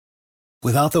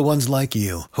Without the ones like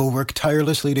you, who work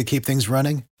tirelessly to keep things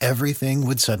running, everything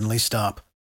would suddenly stop.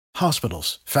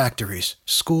 Hospitals, factories,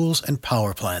 schools, and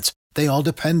power plants, they all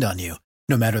depend on you.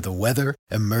 No matter the weather,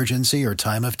 emergency, or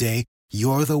time of day,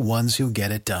 you're the ones who get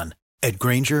it done. At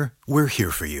Grainger, we're here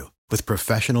for you with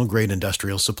professional-grade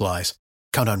industrial supplies.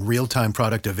 Count on real-time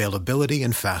product availability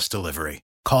and fast delivery.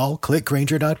 Call, click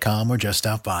Grainger.com, or just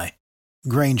stop by.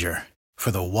 Grainger, for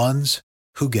the ones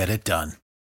who get it done.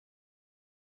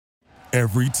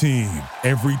 Every team,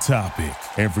 every topic,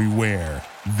 everywhere.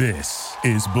 This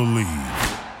is Believe.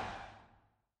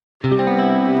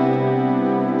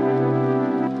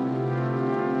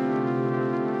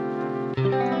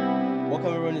 Welcome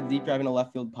everyone to the Deep Dive into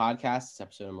Left Field podcast. It's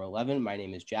episode number 11. My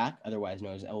name is Jack, otherwise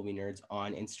known as LB Nerds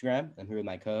on Instagram. I'm here with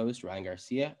my co-host Ryan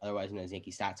Garcia, otherwise known as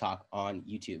Yankee Stat Talk on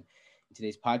YouTube. In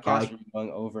today's podcast, we're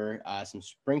going over some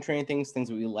spring training things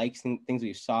that we like, things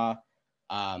we saw.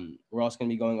 We're also going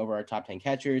to be going over our top 10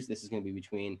 catchers. This is going to be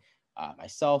between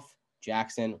myself,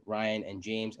 Jackson, Ryan, and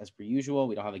James, as per usual.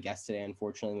 We don't have a guest today,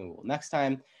 unfortunately. We will next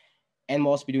time. And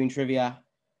we'll also be doing trivia.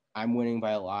 I'm winning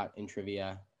by a lot in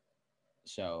trivia.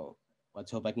 So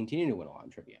let's hope I continue to win a lot in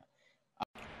trivia.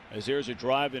 As there's a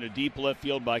drive in a deep left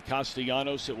field by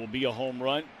Castellanos, it will be a home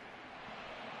run.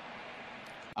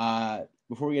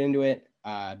 Before we get into it,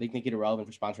 big thank you to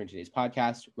Relevant for sponsoring today's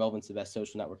podcast. Relevant's the best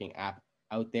social networking app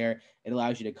out there. It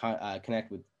allows you to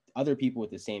connect with other people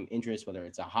with the same interests, whether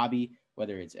it's a hobby,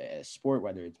 whether it's a sport,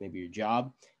 whether it's maybe your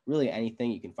job, really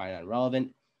anything you can find on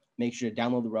Relevant. Make sure to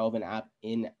download the Relevant app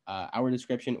in our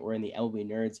description or in the MLB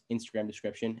Nerds Instagram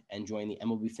description and join the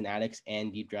MLB Fanatics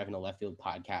and Deep Dive into Left Field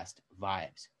podcast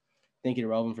vibes. Thank you to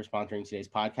Relevant for sponsoring today's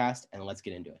podcast, and let's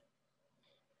get into it.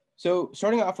 So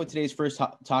starting off with today's first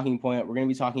talking point, we're going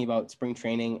to be talking about spring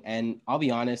training. And I'll be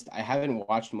honest, I haven't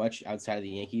watched much outside of the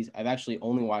Yankees. I've actually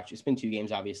only watched, it's been 2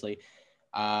 games, obviously,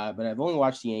 but I've only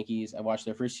watched the Yankees. I watched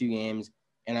their first 2 games,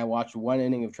 and I watched 1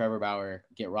 inning of Trevor Bauer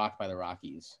get rocked by the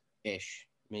Rockies-ish.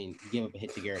 I mean, he gave up a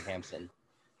hit to Garrett Hampson.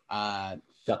 But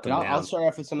I'll start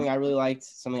off with something I really liked,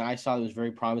 something I saw that was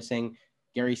very promising.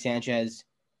 Gary Sanchez,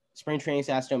 spring training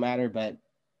stats don't matter, but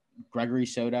Gregory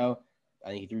Soto, I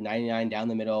think he threw 99 down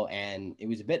the middle, and it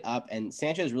was a bit up. And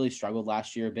Sanchez really struggled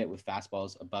last year a bit with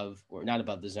fastballs above, or not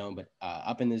above the zone, but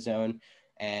up in the zone.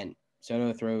 And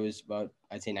Soto throws about,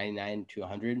 I'd say 99 to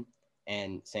 100,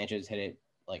 and Sanchez hit it,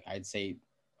 like I'd say,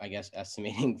 I guess,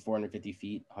 estimating 450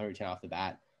 feet, 110 off the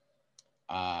bat.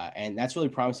 And that's really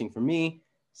promising for me.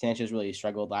 Sanchez really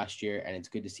struggled last year, and it's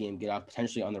good to see him get off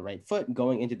potentially on the right foot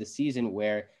going into the season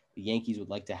where the Yankees would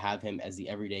like to have him as the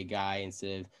everyday guy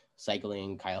instead of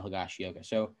cycling Kyle Higashioka.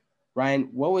 So, Ryan,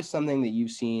 what was something that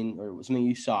you've seen or something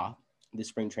you saw this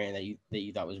spring training that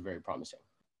you thought was very promising?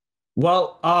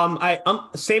 Well, I'm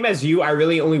same as you. I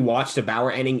really only watched the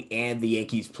Bauer inning and the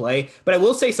Yankees play, but I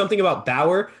will say something about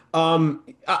Bauer.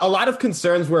 A lot of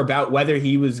concerns were about whether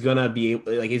he was gonna be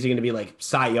like, is he gonna be like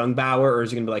Cy Young Bauer, or is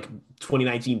he gonna be like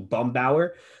 2019 bum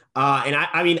Bauer? And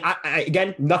I mean,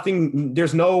 again, nothing.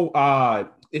 There's no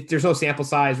sample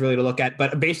size really to look at,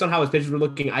 but based on how his pitches were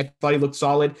looking, I thought he looked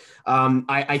solid.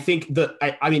 I think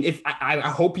I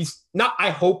hope he's not, I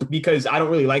hope, because I don't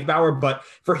really like Bauer, but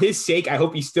for his sake, I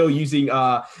hope he's still using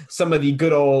some of the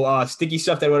good old sticky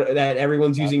stuff that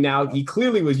everyone's using now. He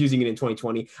clearly was using it in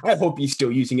 2020. I hope he's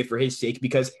still using it for his sake,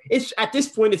 because it's at this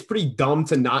point, it's pretty dumb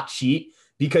to not cheat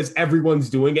because everyone's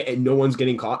doing it and no one's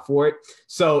getting caught for it.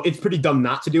 So it's pretty dumb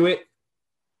not to do it.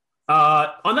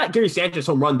 On that Gary Sanchez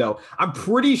home run, though, I'm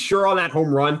pretty sure on that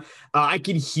home run, I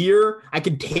could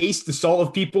taste the salt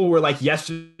of people who were like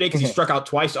yesterday because he struck out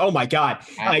twice. Oh my God,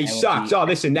 he sucks. Oh,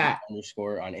 this and that.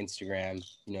 Underscore on Instagram.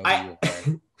 You know,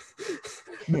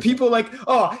 people like,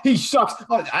 oh, he sucks.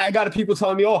 Oh, I got people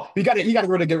telling me, oh, you got to get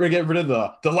rid of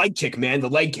the leg kick, man. The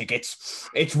leg kick,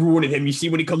 it's ruining him. You see,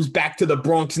 when he comes back to the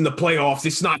Bronx in the playoffs,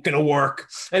 it's not going to work.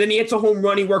 And then he hits a home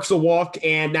run, he works a walk,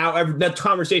 and now that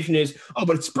conversation is, oh,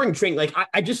 but it's spring training. Like,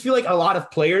 I just feel like a lot of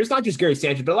players, not just Gary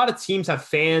Sanchez, but a lot of teams have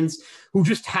fans who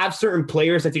just have certain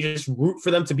players that they just root for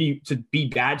them to be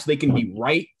bad so they can be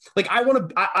right. Like,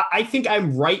 I think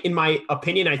I'm right in my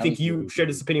opinion. I think you shared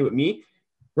this opinion with me.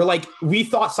 We're like, we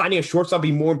thought signing a shortstop would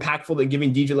be more impactful than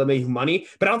giving DJ LeMahieu money,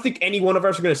 but I don't think any one of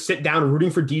us are going to sit down rooting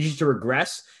for DJ to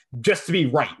regress just to be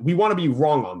right. We want to be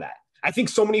wrong on that. I think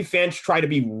so many fans try to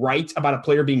be right about a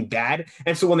player being bad,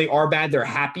 and so when they are bad, they're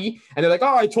happy, and they're like,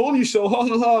 oh, I told you so, ha,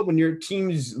 ha, ha, when your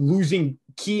team's losing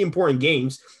key important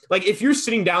games. Like, if you're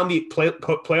sitting down the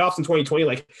playoffs in 2020,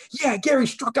 like, yeah, Gary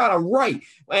struck out, I'm right.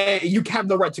 You have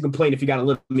no right to complain if you got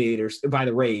eliminated by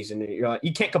the Rays, and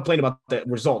you can't complain about the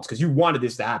results because you wanted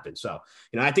this to happen. So,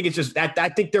 I think it's just that I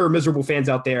think there are miserable fans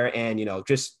out there, and,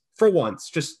 just for once,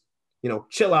 just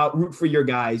chill out, root for your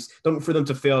guys. Don't root for them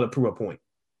to fail to prove a point.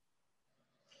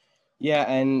 Yeah,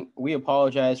 and we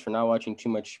apologize for not watching too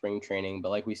much spring training, but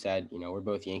like we said, we're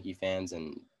both Yankee fans,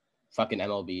 and fucking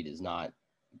MLB does not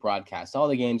broadcast all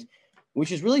the games,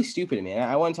 which is really stupid, man.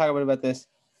 I want to talk about this.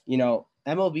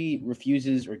 MLB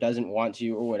refuses or doesn't want to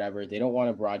or whatever. They don't want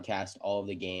to broadcast all of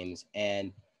the games,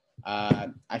 and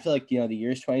I feel like, the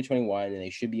year is 2021, and they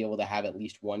should be able to have at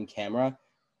least one camera.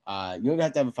 You don't even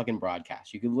have to have a fucking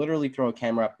broadcast. You could literally throw a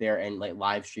camera up there and like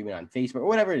live stream it on Facebook or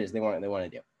whatever it is they want to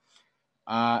do.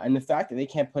 And the fact that they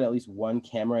can't put at least one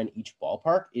camera in each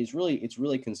ballpark it's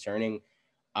really concerning.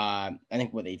 I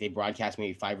think they broadcast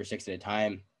maybe 5 or 6 at a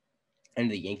time, and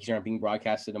the Yankees aren't being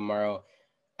broadcasted tomorrow.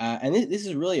 And this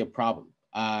is really a problem.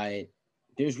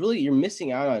 You're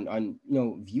missing out on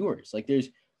viewers. Like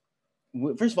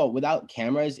first of all, without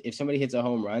cameras, if somebody hits a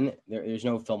home run, there's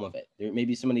no film of it.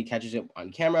 Maybe somebody catches it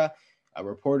on camera, a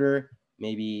reporter,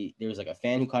 maybe there's like a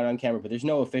fan who caught it on camera, but there's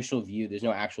no official view. There's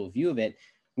no actual view of it,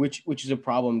 which is a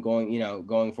problem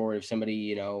going forward. If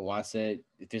somebody, wants to,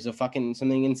 if there's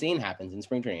something insane happens in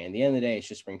spring training, at the end of the day, it's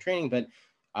just spring training, but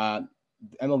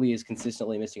MLB is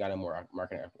consistently missing out on more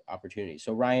market opportunities.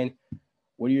 So Ryan,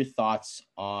 what are your thoughts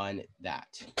on that?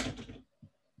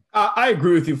 I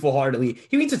agree with you full-heartedly.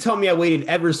 You need to tell me I waited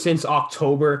ever since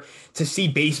October to see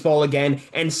baseball again,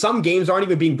 and some games aren't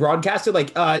even being broadcasted.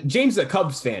 Like James, a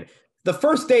Cubs fan. The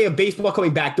first day of baseball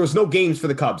coming back, there was no games for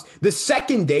the Cubs. The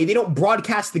second day, they don't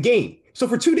broadcast the game. So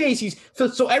for 2 days,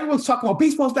 so everyone's talking about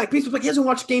baseball's back. Baseball's back. He hasn't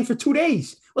watched a game for 2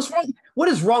 days. What's wrong? What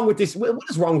is wrong with this? What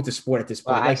is wrong with the sport at this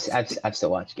point? Well, I've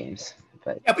still watched games.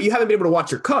 But yeah, but you haven't been able to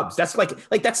watch your Cubs. That's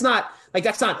that's not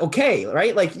okay,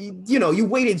 right? Like you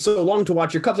waited so long to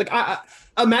watch your Cubs. Like I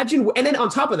imagine, and then on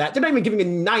top of that, they're not even giving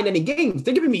me 9-inning games.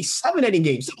 They're giving me 7-inning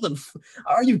games.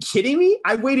 Are you kidding me?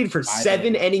 I waited for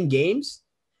 7-inning games.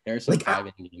 There's some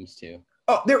 5-inning games too.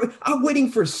 Oh, I'm waiting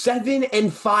for 7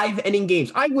 and 5-inning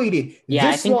games. I waited. Yeah,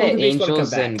 I think the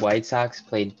Angels and White Sox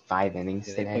played 5 innings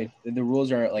today. The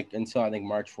rules are like until I think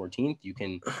March 14th, you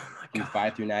can do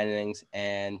 5 through 9 innings,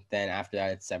 and then after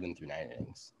that, it's 7 through 9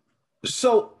 innings.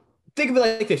 So think of it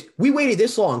like this: we waited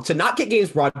this long to not get games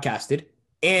broadcasted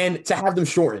and to have them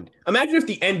shortened. Imagine if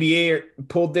the NBA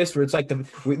pulled this, where it's like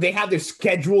they have their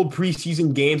scheduled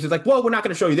preseason games. It's like, well, we're not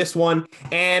going to show you this one,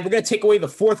 and we're going to take away the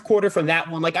fourth quarter from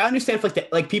that one. Like, I understand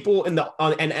if like people in the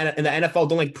NFL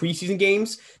don't like preseason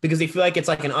games because they feel like it's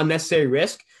like an unnecessary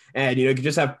risk, and you could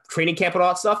just have training camp and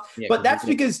all that stuff. Yeah, but that's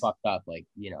because fucked up, like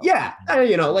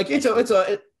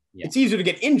it's easier to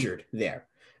get injured there.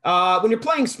 When you're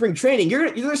playing spring training,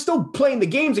 you're still playing the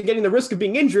games and getting the risk of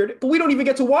being injured, but we don't even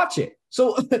get to watch it.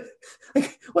 So,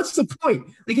 what's the point?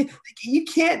 You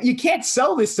can't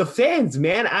sell this to fans,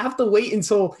 man. I have to wait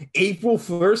until April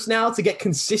 1st now to get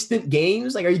consistent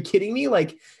games. Like, are you kidding me?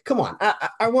 Like, come on.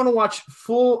 I want to watch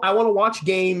I want to watch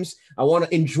games. I want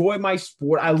to enjoy my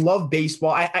sport. I love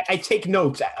baseball. I take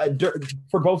notes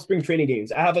for both spring training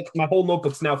games. I have my whole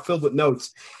notebook's now filled with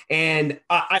notes, and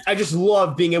I just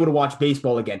love being able to watch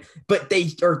baseball again. But they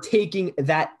are taking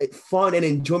that fun and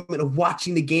enjoyment of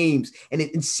watching the games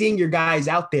and seeing your guys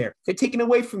out there. They're taking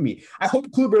away from me. I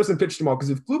hope Kluber doesn't pitch tomorrow, because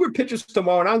if Kluber pitches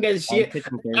tomorrow and I don't get to see it.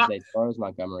 Thursday. Tomorrow's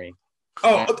Montgomery.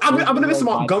 Oh, I'm going to miss a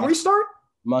Montgomery start?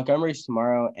 Montgomery's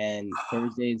tomorrow, and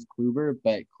Thursday is Kluber,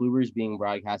 but Kluber's being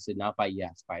broadcasted not by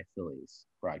Phillies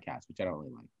broadcast, which I don't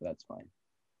really like, but that's fine.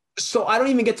 So I don't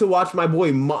even get to watch my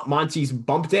boy Monty's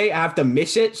bump day. I have to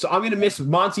miss it. So I'm going to miss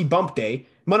Monty bump day,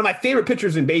 one of my favorite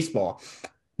pitchers in baseball,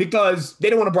 because they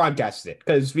don't want to broadcast it,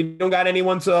 because we don't got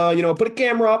anyone to, put a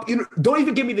camera up. Don't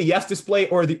even give me the Yes display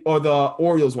or the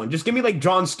Orioles one. Just give me like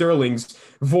John Sterling's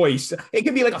voice. It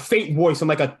could be like a faint voice on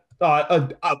like a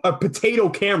potato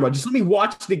camera. Just let me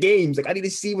watch the games. Like, I need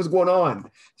to see what's going on.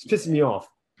 It's pissing me off.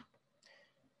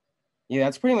 Yeah,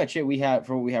 that's pretty much it we have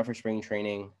for spring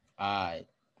training.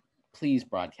 Please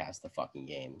broadcast the fucking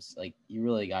games. Like, you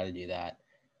really got to do that.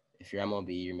 If you're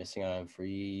MLB, you're missing out on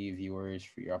free viewers,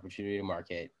 for your opportunity to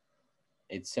market.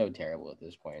 It's so terrible at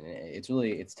this point. And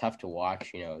it's tough to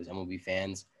watch, as MLB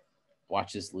fans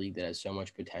watch this league that has so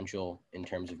much potential in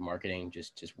terms of marketing,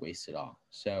 just waste it all.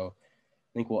 So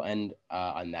I think we'll end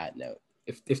on that note.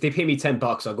 If they pay me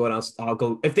 $10, I'll go down. I'll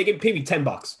go. If they can pay me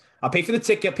 $10, I'll pay for the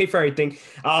ticket, pay for everything.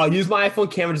 I'll use my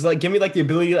iPhone camera. Just give me the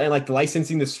ability and the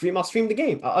licensing to stream. I'll stream the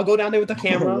game. I'll go down there with the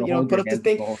camera. Put up the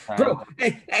thing, bro.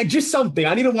 Hey, just something.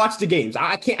 I need to watch the games.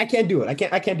 I can't do it.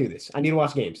 I can't do this. I need to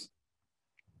watch games.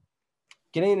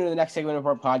 Getting into the next segment of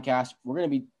our podcast, we're going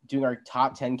to be doing our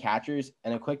top 10 catchers.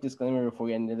 And a quick disclaimer before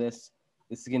we get into this: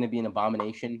 this is going to be an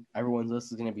abomination. Everyone's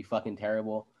list is going to be fucking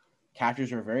terrible.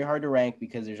 Catchers are very hard to rank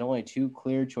because there's only 2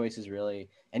 clear choices, really.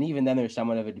 And even then, there's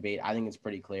somewhat of a debate. I think it's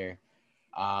pretty clear.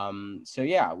 So,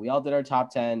 yeah, we all did our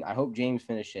top 10. I hope James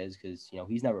finishes because,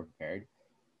 he's never prepared.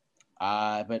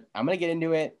 But I'm going to get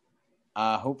into it.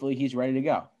 Hopefully, he's ready to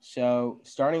go. So,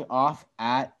 starting off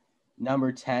at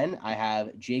number 10, I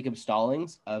have Jacob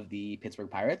Stallings of the Pittsburgh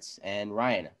Pirates. And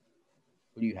Ryan,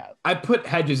 what do you have? I put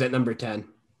Hedges at number 10.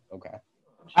 Okay.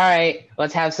 All right,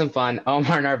 let's have some fun.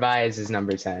 Omar Narvaez is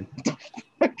number 10.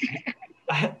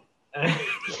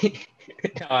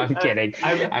 No, I'm kidding.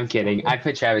 I'm kidding. I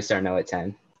put Travis d'Arnaud at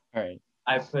 10. All right.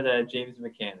 I put James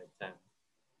McCann at 10.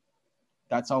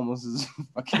 That's almost as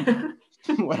fucking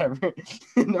whatever.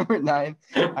 Number 9,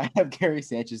 I have Gary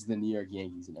Sanchez of the New York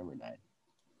Yankees at number 9.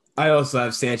 I also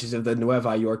have Sanchez of the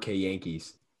Nueva York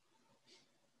Yankees.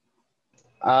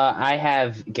 I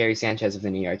have Gary Sanchez of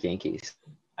the New York Yankees.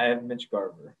 I have Mitch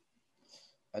Garver.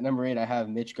 At number 8, I have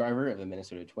Mitch Garver of the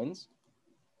Minnesota Twins.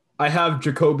 I have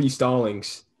Jacoby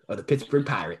Stallings of the Pittsburgh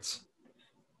Pirates.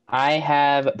 I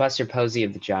have Buster Posey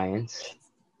of the Giants.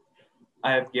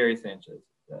 I have Gary Sanchez.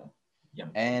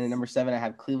 And at number 7, I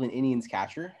have Cleveland Indians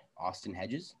catcher Austin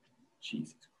Hedges.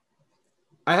 Jesus.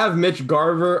 I have Mitch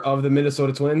Garver of the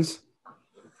Minnesota Twins.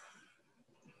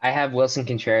 I have Wilson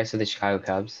Contreras of the Chicago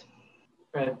Cubs.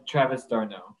 Travis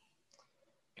d'Arnaud.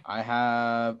 I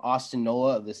have Austin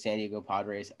Nola of the San Diego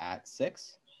Padres at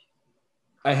 6.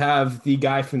 I have the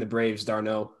guy from the Braves,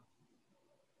 d'Arnaud.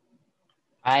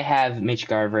 I have Mitch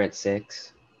Garver at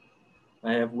 6.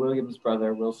 I have Williams'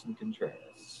 brother, Wilson Contreras.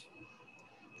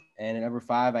 And at number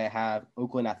 5, I have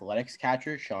Oakland Athletics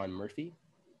catcher Sean Murphy.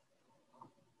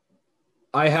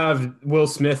 I have Will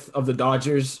Smith of the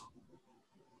Dodgers.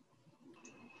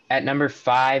 At number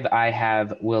 5, I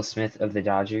have Will Smith of the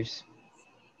Dodgers.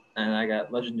 And I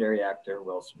got legendary actor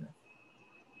Will Smith.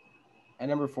 At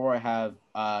number 4, I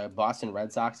have Boston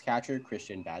Red Sox catcher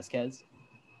Christian Vazquez.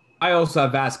 I also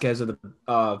have Vasquez of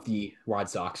the Red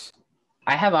Sox.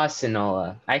 I have Austin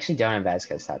Nola. I actually don't have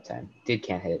Vasquez top 10. Dude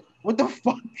can't hit. What the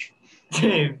fuck?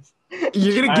 James.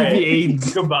 You're going to give me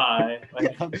AIDS. Goodbye.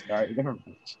 I'm sorry. Never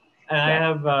mind. And I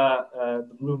have the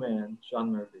blue man,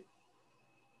 Sean Murphy.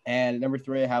 And at number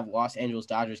 3, I have Los Angeles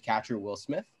Dodgers catcher Will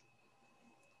Smith.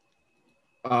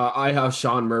 I have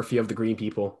Sean Murphy of the Green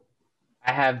People.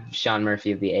 I have Sean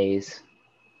Murphy of the A's.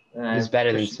 He's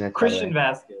better than Smith. Christian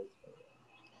Vasquez.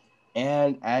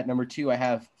 And at number 2, I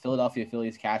have Philadelphia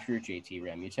Phillies catcher JT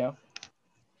Realmuto.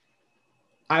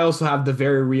 I also have the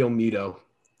very real Muto.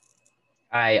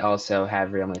 I also have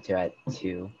Realmuto at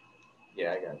 2.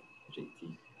 Yeah, I got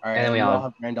JT. All right, And then we all all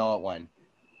have Randall at 1.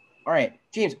 All right,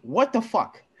 James, what the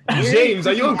fuck? James,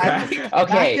 are you on crack?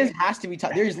 Okay. Vasquez has to be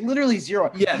top. There's literally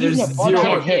 0. Yeah, He's there's above 0. He that.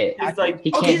 can't hit. It's like,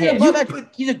 He Okay, can't hit. Above that.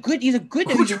 He's a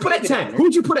good. Who'd you put at 10?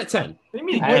 Who'd you put at 10? what do you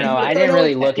mean? I don't know. I didn't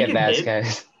really look at He can hit.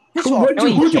 Vasquez. First of all, Who'd No,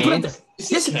 you he put can't. at 10?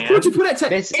 Yes, who'd you put at 10?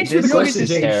 This Answer the list question, is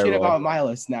James. terrible. shit about my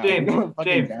list now. James, You know,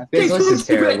 fucking James. Vasquez. This James, list who'd is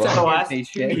you put at terrible. 10? The last Say 2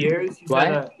 shit. years,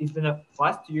 What?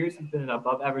 last 2 years, he's been an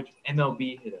above average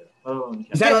MLB hitter.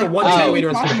 Is that a one Oh. centimeter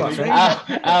on Superflux,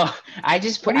 right? I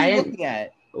just What put. are I you didn't. looking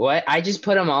at? What? I just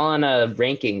put them all on a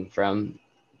ranking from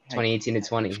 2018 to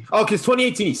 20. Oh, because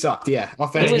 2018 he sucked, yeah. It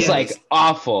Offensively. was like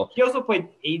awful. He also played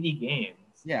 80 games.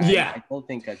 Yeah. Yeah. I don't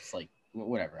think that's like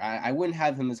whatever. I wouldn't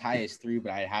have him as high as 3,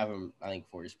 but I'd have him. I think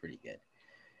 4 is pretty good.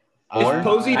 If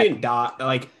Posey I- didn't opt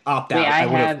Wait, out, I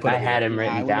would have had put him. him I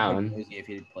written would've put down. Posey if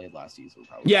he had played last season,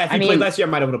 probably. Yeah, if he I played mean- last year, I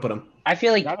might have put him. I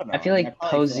feel like I don't know. I feel I like probably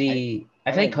feel Posey. I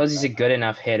I feel like like Posey's a that. good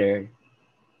enough hitter.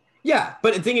 Yeah,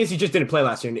 but the thing is, he just didn't play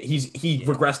last year. He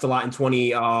regressed a lot in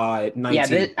 2019.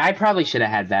 Yeah, I probably should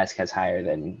have had Vasquez higher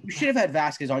than. You should have had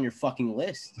Vasquez on your fucking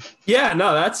list. Yeah,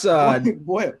 no, that's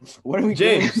what are we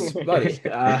James, doing? buddy.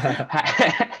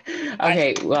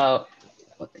 Okay, well,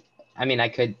 I mean, I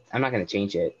could. I'm not gonna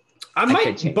change it. I could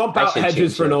might change- bump I out should Hedges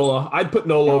change for it. Nola. I'd put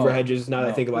Nola over No, Hedges now that I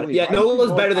no, think about it. really, Yeah, why don't you Nola's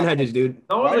go better than top Hedges, 10? dude.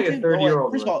 No one's like Why a don't you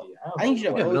 30-year-old First of all, rookie. I think you should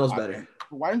have Yeah, Nola Nola's top better. 10.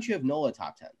 Why don't you have Nola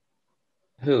top 10?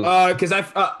 Who? Because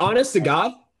honest to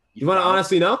God, you want to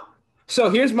honestly know? So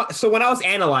when I was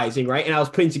analyzing, right, and I was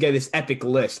putting together this epic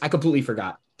list, I completely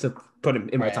forgot to put him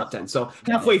in my Right. top 10. So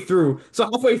halfway through,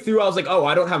 I was like, oh,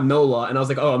 I don't have Nola, and I was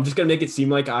like, oh, I'm just gonna make it seem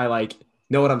like I like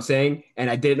know what I'm saying, and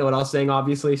I didn't know what I was saying,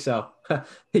 obviously. So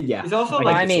yeah, He's also Well,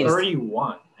 like I mean-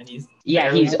 31, and he's Yeah,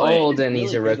 barely he's played. old and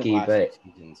he's a Really good rookie, last but 6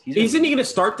 seasons. He's isn't he gonna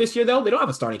start this year though? They don't have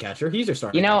a starting catcher. He's their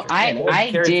starting. you know,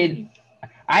 catcher.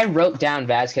 I wrote down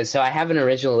Vasquez, so I have an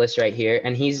original list right here,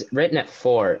 and he's written at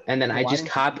 4, and then Why I just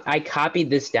didn't copied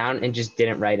this down and just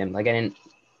didn't write him. Like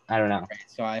I don't know.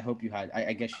 So I hope you had.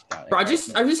 I guess you thought. Bro, I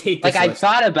just hate this Like I list.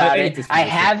 thought about hate it. this I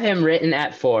list. have him written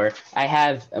at 4. I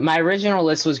have my original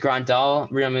list was Grandal,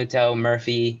 Realmuto,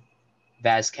 Murphy,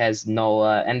 Vasquez,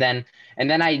 Nola, and then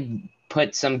I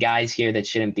put some guys here that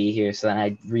shouldn't be here, so then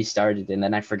I restarted, and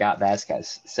then I forgot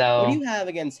Vasquez. So What do you have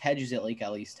against Hedges at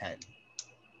least 10?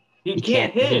 He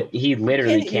can't hit. He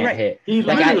literally can't hit. He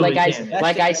Like literally can't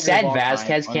hit. I said, Defender of all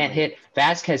Vasquez time, can't hit.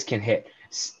 Vasquez can hit.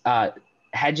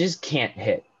 Hedges can't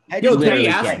hit. Yo, Literally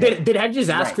did Hedges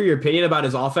ask for your opinion about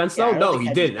his offense though? Yeah, No, he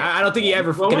didn't. I don't think he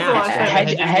ever fucking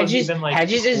asked.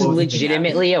 Hedges is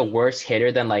legitimately a worse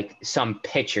hitter than like some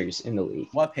pitchers in the league.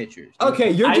 What pitchers?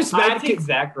 Okay, you're just I mad. think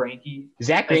Zach Greinke.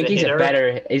 Zach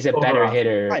Greinke's a better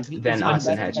hitter than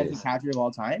Austin Hedges. Catcher of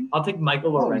all time. I'll take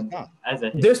Michael Lorenz as a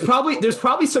hitter. There's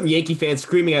probably some Yankee fans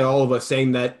screaming at all of us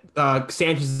saying that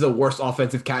Sanchez is a worse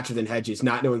offensive catcher than Hedges,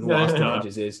 not knowing who Austin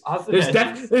Hedges is.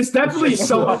 There's definitely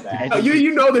some.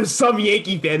 You know, there's some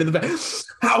Yankee fan in the back.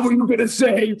 How are you gonna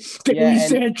say Gary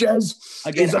Sanchez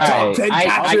is a top 10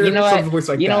 catcher? You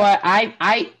know what?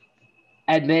 I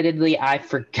admittedly I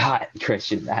forgot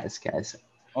Christian Vasquez.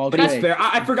 But that's fair.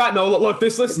 I forgot. No, look,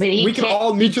 this list. We can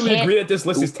all mutually agree that this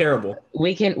list is terrible.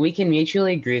 We can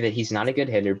mutually agree that he's not a good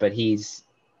hitter, but he's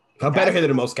a better hitter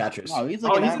than most catchers. Oh, he's a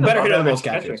better hitter than most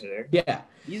catchers. Yeah.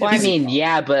 Well, I mean,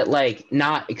 yeah, but like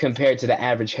not compared to the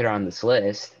average hitter on this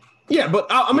list. Yeah, but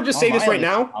I'm gonna just say this right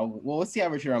now. Well, what's the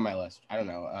average hitter on my list? I don't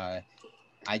know.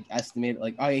 I estimate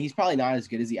he's probably not as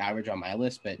good as the average on my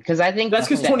list, but because I think that's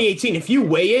because 2018. If you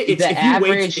weigh it,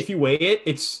 if you weigh it,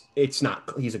 it's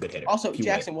not. He's a good hitter. Also,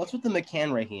 Jackson, what's with the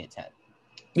McCann ranking at 10?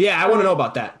 Yeah, I want to know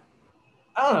about that.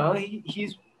 I don't know.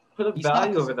 He's put up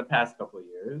value over the past couple of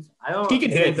years. He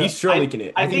can hit. He surely can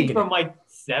hit. I think from like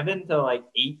 7 to like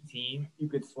 18, you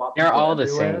could swap. They're all the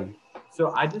same.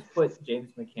 So I just put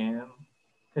James McCann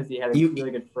because he had a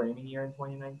really good framing year in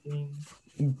 2019.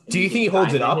 Do you think he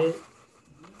holds it up?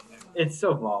 It's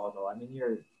so volatile. I mean,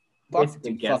 you're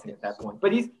basically guessing at that point.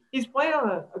 But he's playing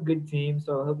on a good team,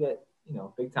 so he'll get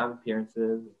big time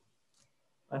appearances.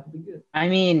 That'll be good. I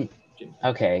mean,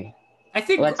 okay. I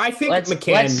think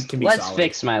McCann can be solid. Let's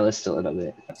fix my list a little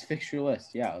bit. Let's fix your list.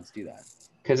 Yeah, let's do that.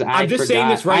 Because I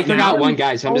forgot one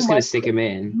guy, so I'm just gonna stick him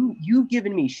in. You've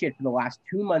given me shit for the last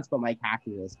 2 months about my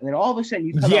catcher list, and then all of a sudden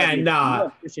you come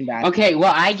out with Okay,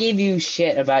 well I gave you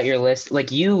shit about your list.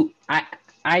 Like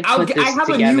I have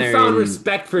a newfound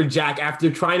respect for Jack after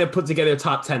trying to put together a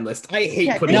top 10 list. I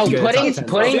hate putting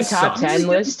top 10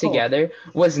 lists together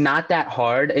was not that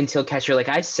hard until catcher. Like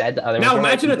I said, the other now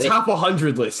imagine a top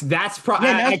 100 list. That's probably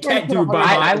I can't do.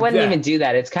 I wouldn't even do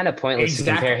that. It's kind of pointless to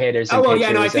compare hitters. And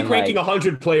pitchers I think ranking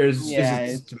 100 players.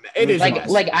 It is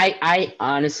like I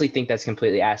honestly think that's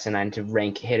completely asinine to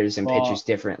rank hitters and pitchers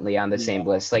differently on the same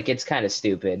list. Like it's kind of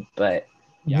stupid, but.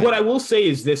 Yeah, what I will say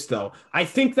is this, though. I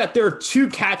think that there are two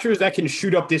catchers that can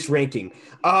shoot up this ranking.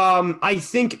 I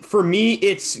think for me,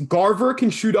 it's Garver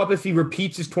can shoot up if he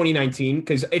repeats his 2019.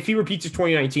 Because if he repeats his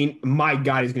 2019, my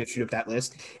God, he's going to shoot up that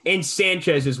list. And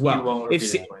Sanchez as well.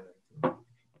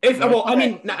 I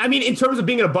mean, in terms of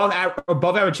being an above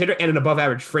average hitter and an above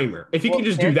average framer, if he can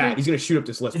just do that, he's going to shoot up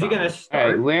this list. Is he going to start? All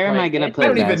right, where am I going to put? I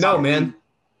don't even know, man.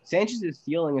 Sanchez's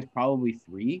ceiling is probably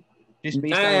 3. Just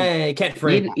based on can't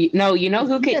frame. You know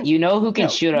who can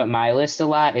shoot up my list a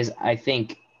lot is I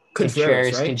think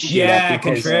Contreras right? can shoot up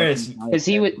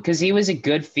because he was a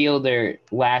good fielder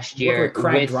last year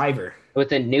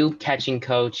with a new catching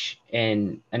coach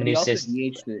and a new system. He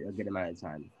also DH'd a good amount of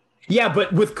time. Yeah,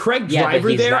 but with Craig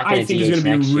Driver there, I think he's going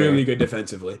to be really good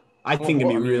defensively. I think he'll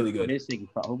be really good.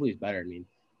 Hopefully, he's better. I mean.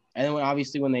 And then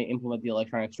when they implement the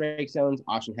electronic strike zones,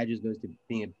 Austin Hedges goes to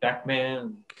being a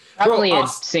backman. Probably a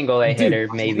single A hitter,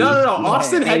 maybe. No.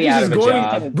 Austin Hedges is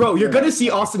going. Bro, you're going to see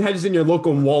Austin Hedges in your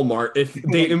local Walmart if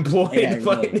they employ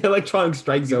the electronic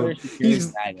strike zone.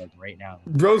 He's right now.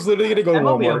 Bro's literally going to go to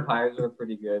Walmart. MLB umpires are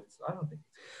pretty good, so I don't think.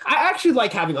 I actually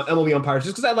like having MLB umpires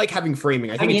just because I like having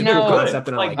framing. I think it's a good concept,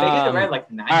 and I like. They get it right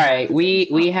like 9. All right,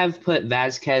 we have put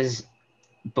Vasquez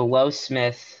below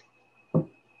Smith.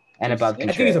 And above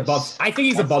Contreras. I think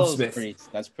he's above Smith.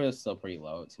 That's still pretty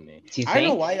low to me. I don't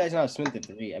know why you guys don't have Smith at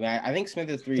 3. I mean, I think Smith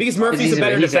is 3. Because Murphy's a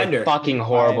better defender. A fucking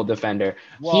horrible defender.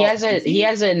 Well, he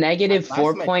has a negative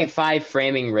 4.5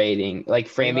 framing rating, like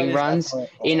framing runs,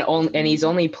 and he's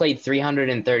only played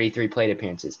 333 plate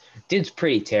appearances. Dude's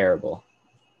pretty terrible.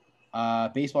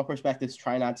 Baseball perspectives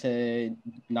try not to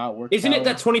not work. Isn't it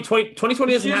that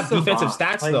 2020 doesn't have defensive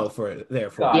stats though for.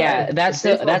 Yeah, that's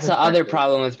the other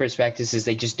problem with perspectives is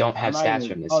they just don't have stats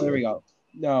from this. Oh, there we go.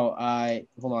 No,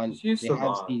 hold on. They have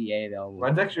CDA though.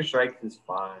 Runs extra strikes is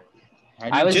fine.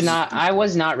 I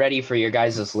was not ready for your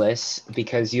guys' list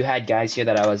because you had guys here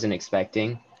that I wasn't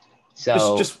expecting.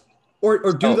 So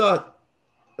what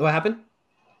happened?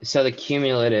 So the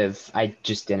cumulative, I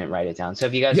just didn't write it down. So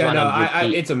if you guys want to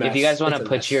repeat, it's a mess. if you guys want It's to a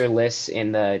put mess. your lists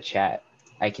in the chat,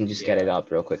 I can just get it up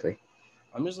real quickly.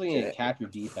 I'm just looking at catcher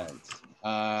defense.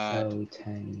 So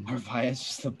 10. Arvaia's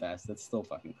just the best. That's still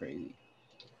fucking crazy.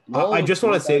 I just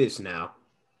want to say this now.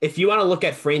 If you want to look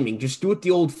at framing, just do it the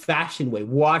old-fashioned way.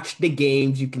 Watch the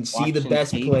games. You can see the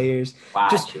best players.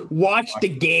 Just watch the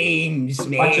games,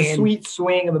 man. Watch a sweet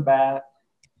swing of the bat.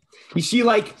 You see,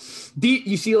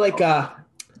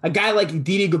 a guy like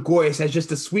Didi Gregorius has just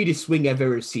the sweetest swing I've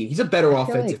ever seen. He's a better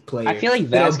offensive player. I feel like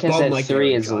Vasquez at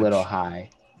 3 is a little high.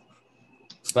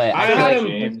 But I feel had like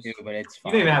him too, but it's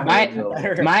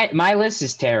fine. my list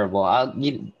is terrible.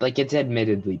 It's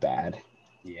admittedly bad.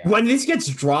 Yeah. When this gets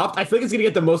dropped, I feel like it's gonna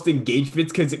get the most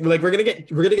engagements because we're gonna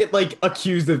get like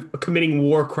accused of committing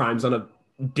war crimes on a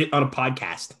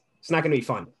podcast. It's not gonna be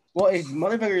fun. Well, if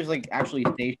motherfuckers like actually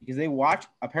stay because they watch.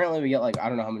 Apparently, we get like I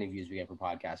don't know how many views we get per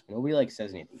podcast, but nobody like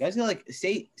says anything. You guys gotta like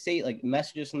say like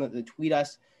message us and the tweet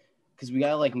us because we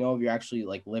gotta like know if you're actually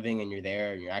like living and you're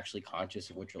there and you're actually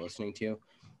conscious of what you're listening to.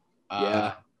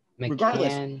 Yeah.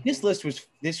 Regardless,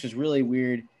 this was really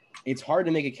weird. It's hard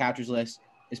to make a catcher's list,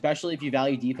 especially if you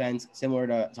value defense similar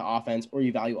to offense, or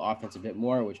you value offense a bit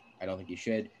more, which I don't think you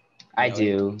should. I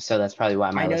do, so that's probably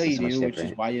why my list is so much different. Which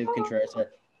is why you have Contreras there.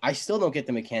 I still don't get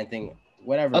the McCann thing.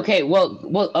 Whatever. Okay, well,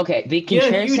 okay. The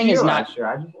Contreras thing is not. Sure,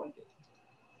 I just like it.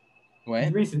 What?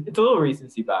 It's a little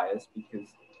recency bias because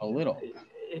a little.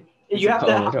 You have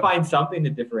to find something to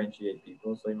differentiate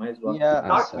people, so you might as well.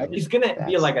 Yeah, he's gonna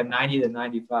be like a 90 to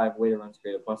 95 weighted runs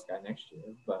created plus guy next year,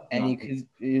 but and he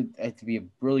could to be a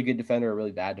really good defender or a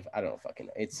really bad. I don't know, fucking.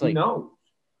 It's like no,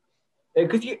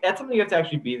 because that's something you have to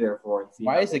actually be there for. And see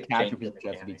why is the catcher position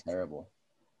have to be terrible?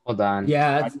 Hold on.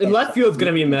 Yeah, and left field's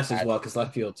gonna be a mess as well because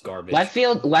left field's garbage. Left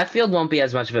field won't be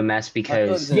as much of a mess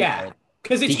because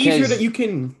because it's easier that you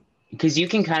can. Because you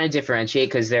can kind of differentiate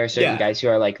because there are certain guys who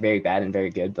are like very bad and very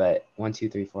good, but 1, 2,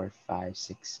 3, 4, 5,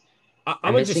 6. I'm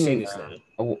gonna just say this now.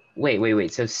 Oh,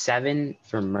 wait. So 7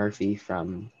 for Murphy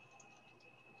from.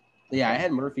 Yeah, I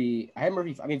had Murphy. I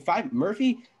mean, 5.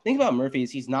 Murphy. Think about Murphy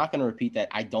is he's not going to repeat that.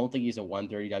 I don't think he's a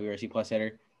 130 WRC plus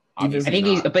hitter. Obviously I think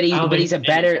he's a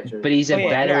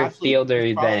better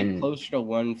fielder than closer to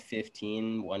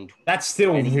 115, 120. That's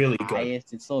still really good.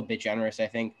 Highest. It's still a bit generous, I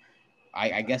think.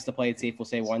 I guess to play it safe, we'll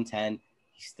say 110.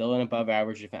 He's still an above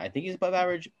average. I think he's above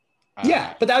average.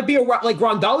 Yeah, but that would be like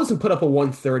Rondal doesn't put up a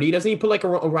 130. Doesn't he put like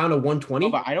around a 120?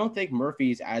 No, but I don't think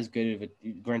Murphy's as good of a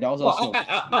Grandal's also.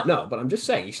 No, but I'm just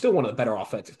saying he's still one of the better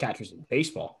offensive catchers in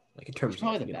baseball. Like in terms he's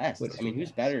probably of the best. I mean,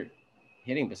 who's better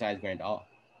hitting besides Grandal?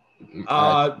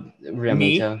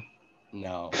 Realmuto.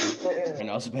 No,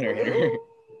 Grandal's a better hitter.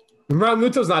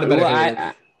 Realmuto's not a better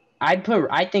hitter. I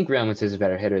think Realmuto is a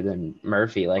better hitter than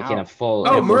Murphy, like in a full.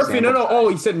 Oh, Murphy! No. Oh,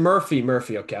 he said Murphy.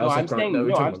 Okay, I'm saying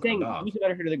who's a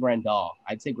better hitter than Grandal?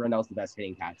 I'd say Grandal's the best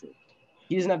hitting catcher.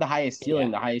 He doesn't have the highest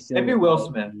ceiling. The highest ceiling. Maybe Will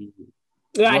Smith.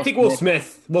 Yeah, I think Will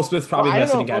Smith. Will Smith's probably the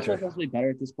best hitting catcher. Will Smith's better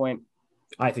at this point.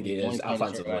 I think he is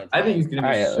offensively. I think he's going to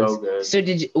be so good.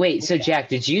 So So Jack,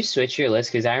 did you switch your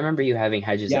list? Because I remember you having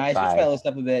Hedges at 5. Yeah, I switched my list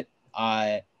up a bit.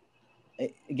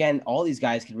 Again, all these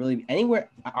guys could really anywhere.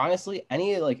 Honestly,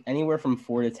 anywhere from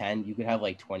 4 to 10, you could have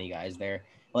like 20 guys there.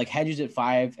 Like Hedges at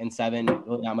 5 and 7,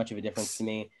 really not much of a difference to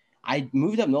me. I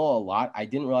moved up Nola a lot. I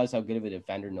didn't realize how good of a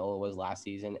defender Nola was last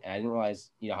season, and I didn't realize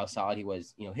how solid he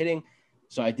was hitting.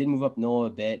 So I did move up Nola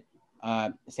a bit.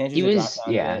 Sanchez dropped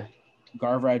down a bit.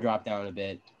 Garver I dropped down a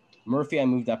bit. Murphy I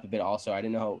moved up a bit also. I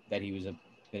didn't know that he was a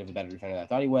bit of a better defender than I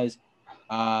thought he was.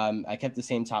 I kept the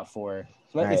same top 4.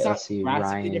 So it's not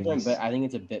drastically different, but I think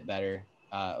it's a bit better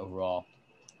overall.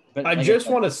 But I just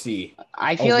want to see.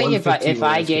 I feel like if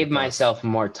I gave myself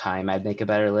more time, I'd make a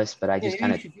better list. But I just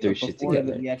kind of threw shit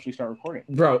together. We actually start recording,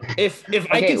 bro. If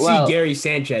I could see Gary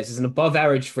Sanchez as an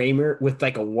above-average framer with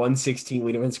like a 116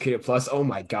 weighted runs created plus, oh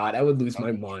my god, I would lose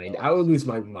my mind. I would lose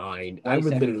my mind. I would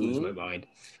literally lose my mind,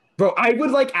 bro. I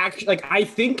would I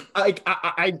think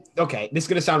I okay. This is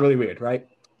gonna sound really weird, right?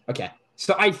 Okay,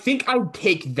 so I think I would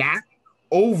take that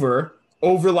over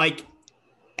like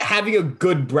having a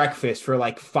good breakfast for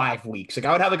like 5 weeks. Like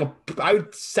I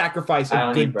would sacrifice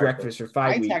a good breakfast for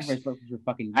 5 weeks.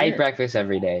 I eat breakfast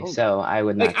every day, so I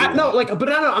would not. I'm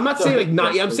not saying like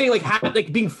not. I'm saying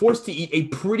like being forced to eat a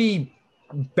pretty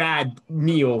bad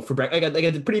meal for breakfast, like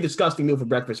a pretty disgusting meal for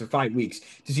breakfast for 5 weeks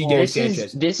to see Gary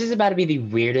Sanchez. This is about to be the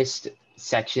weirdest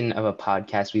section of a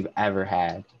podcast we've ever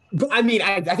had. But I mean,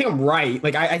 I think I'm right.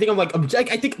 Like I think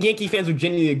I think Yankee fans would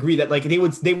genuinely agree that like they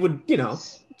would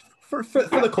for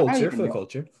the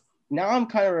culture. Now I'm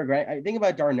kind of regretting. I think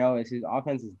about Darno is his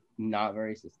offense is not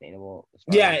very sustainable.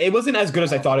 Yeah, it wasn't as good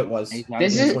as I thought it was.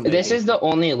 This is the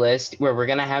only list where we're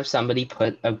gonna have somebody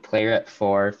put a player at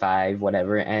 4, 5,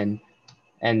 whatever, and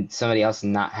somebody else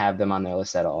not have them on their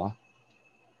list at all.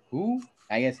 Who?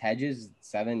 I guess Hedges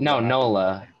 7. No,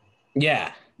 Nola.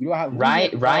 Yeah. You don't have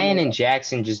Ryan and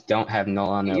Jackson just don't have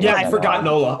Nola on their list. Yeah, I forgot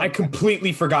Nola. I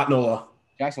completely forgot Nola.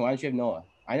 Jackson, why don't you have Nola?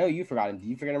 I know you forgot him. Did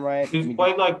you forget him, Ryan? He's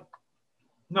played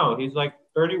he's like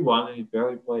 31 and he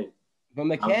barely played. But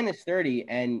McCann is 30,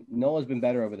 and Nola's been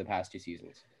better over the past 2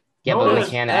 seasons. Yeah, but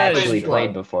McCann actually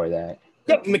played before that.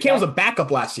 Yeah, McCann was a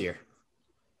backup last year.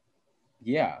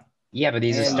 Yeah. Yeah, but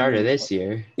he's a starter this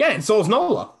year. Yeah, and so is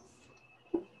Nola.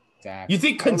 Exactly. You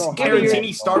think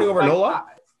Carantini's starting over Nola?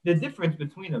 The difference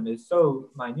between them is so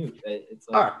minute. It's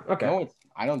like, okay. No,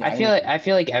 I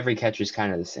feel like every catcher is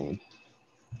kind of the same.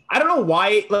 I don't know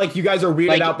why, you guys are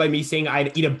weirded out by me saying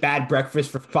I'd eat a bad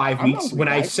breakfast for 5 weeks when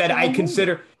I said I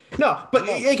consider. No, but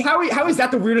how is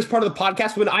that the weirdest part of the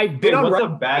podcast when I've been on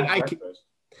record? Breakfast?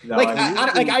 No,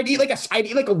 I'd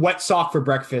eat a wet sock for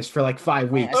breakfast for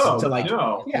 5 weeks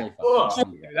no. Yeah. How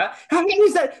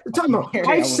is that?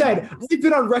 I said I've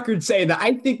been on record saying that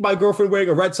I think my girlfriend wearing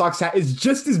a Red Sox hat is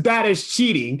just as bad as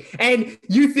cheating, and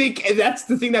you think that's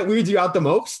the thing that weirds you out the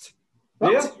most?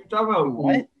 Yes, you're talking about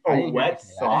what? A wet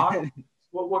sock?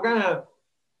 Well, what kind of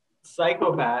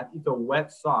psychopath eats a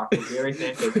wet sock with Gary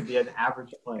Sanchez to be an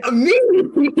average player? Me.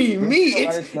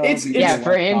 It's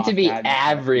for him to be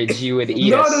average, you would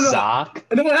eat a sock.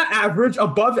 No, not average.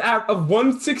 Above of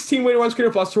 116 weighted runs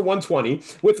created plus for 120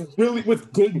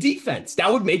 with good defense.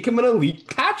 That would make him an elite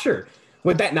catcher.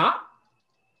 Would that not?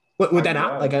 Would that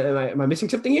not? Am I missing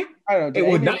something here? I don't know. It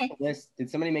would not. Did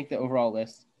somebody make the overall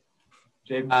list?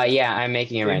 Yeah, I'm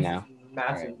making it right now.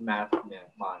 Massive math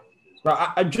mind. Bro,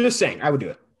 I'm just saying I would do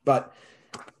it, but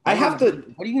I have to.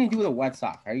 What are you gonna do with a wet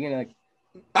sock? Are you gonna?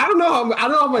 I don't know. I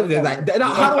don't know how I'm gonna do that.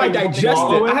 How do I digest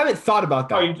it? I haven't thought about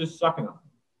that. Oh, you're just sucking on it.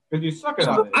 Because you suck it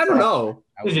on it. I don't know.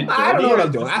 I don't know what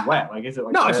I'm doing. Wet? Is it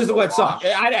no, it's just a wet sock.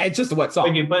 It's just a wet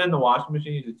sock. You put it in the washing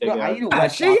machine, you just take it out. I eat a wet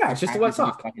sock. Yeah, it's just a wet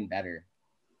sock. Fucking better.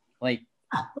 I'll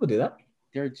do that.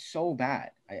 They're so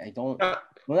bad. I don't.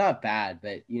 Well, not bad,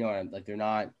 but you know, they're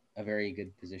not a very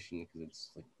good position because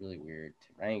it's really weird to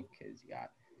rank because you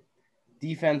got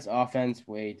defense, offense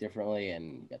way differently,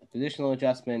 and you got the positional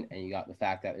adjustment, and you got the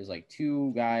fact that there's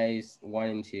 2 guys, 1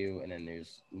 and 2, and then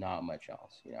there's not much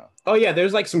else, Oh yeah,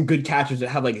 there's some good catchers that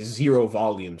have 0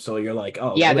 volume, so you're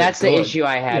oh yeah, that's the issue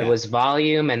I had was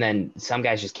volume, and then some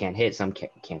guys just can't hit, some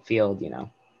can't field,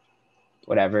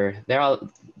 whatever. They're all.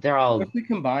 If we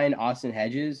combine Austin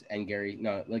Hedges and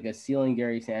a ceiling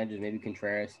Gary Sanchez, maybe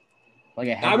Contreras.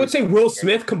 I would say Will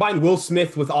Smith, combine Will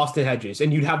Smith with Austin Hedges,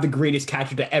 and you'd have the greatest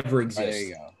catcher to ever exist. Oh, there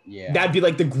you go. Yeah. That'd be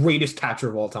the greatest catcher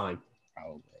of all time.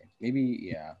 Probably. Maybe,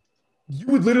 yeah. You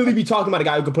would literally be talking about a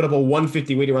guy who could put up a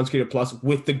 150 weighted runs created plus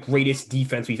with the greatest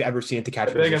defense we've ever seen at the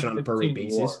catcher position on a per rate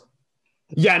basis.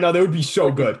 Yeah, no, that would be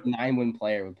so good. 9-win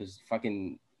player with his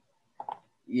fucking.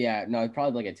 Yeah, no,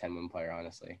 probably a 10-win player,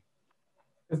 honestly.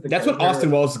 That's what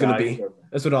Austin Wells is going to be.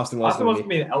 That's what Austin Wells is going to be. Austin Wells is going to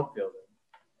be an outfielder.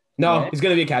 No, he's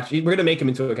going to be a catcher. We're going to make him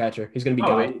into a catcher. He's going to be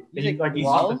good. He's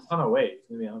lost a ton of weight.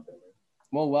 He's going to be an outfielder.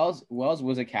 Well, Wells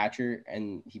was a catcher,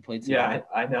 and he played some. Yeah,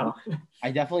 I know.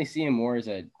 I definitely see him more as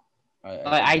a.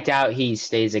 I doubt he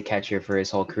stays a catcher for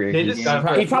his whole career. He's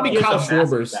probably Kyle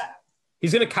Schwarber's.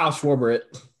 He's going to Kyle Schwarber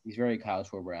it. He's very Kyle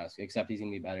Schwarber-esque, except he's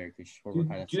going to be better because Schwarber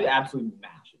kind of. Dude absolutely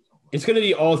mashes. It's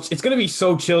gonna be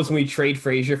so chills when we trade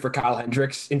Frazier for Kyle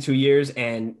Hendricks in 2 years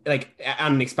and on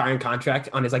an expiring contract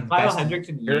on his Kyle best Hendricks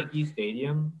in Yankee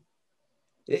Stadium.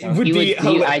 It would be.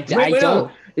 Kyle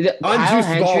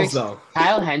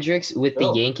Hendricks with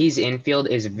the Yankees infield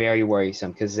is very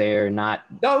worrisome because they're not.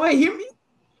 No, wait, hear me.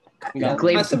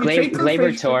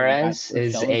 Gleyber Torres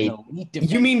is a.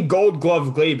 You mean Gold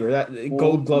Glove Gleyber?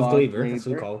 Gold Glove Gleyber. That's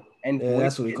what we call it. And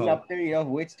that's what we call up there,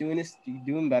 Hoyt's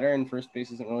doing better, and first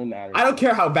base doesn't really matter. I don't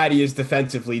care how bad he is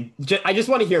defensively. I just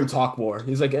want to hear him talk more.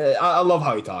 He's I love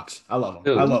how he talks. I love him.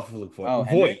 Ooh. I love Luke Voigt.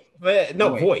 Voigt.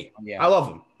 No, Voigt. Yeah. I love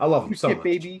him. I love him so much.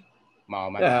 Baby.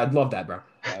 Yeah, I'd love that, bro.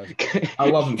 I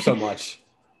love him so much.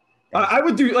 I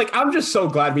would do I'm just so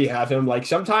glad we have him.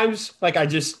 Sometimes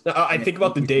I think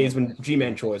about the days when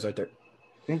G-Man Choi was out there.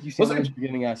 Thank you so much for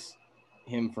giving us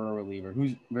him for a reliever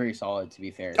who's very solid, to be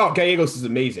fair. Oh, Gallegos is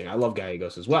amazing. I love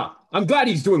Gallegos as well. I'm glad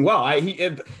he's doing well.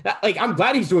 I'm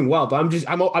glad he's doing well, but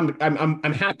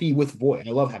I'm happy with Voigt.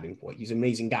 I love having Voigt. He's an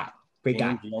amazing guy. Great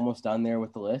guy. You almost done there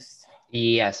with the list?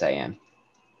 Yes, I am.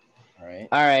 All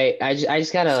right. I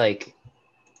just gotta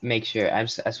make sure. I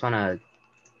just wanna.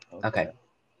 Okay.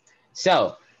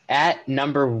 So at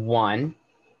number 1.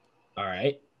 All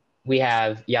right. we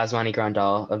have Yasmani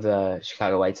Grandal of the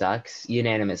Chicago White Sox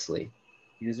unanimously.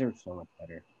 He deserves so much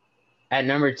better. At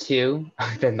number 2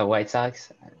 than the White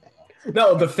Sox.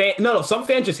 No, some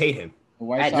fans just hate him.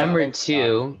 At number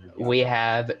 2, we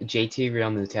have JT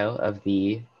Realmuto of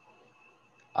the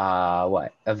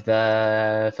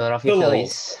Philadelphia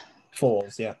Phillies.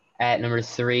 Phillies, yeah. At number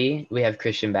 3, we have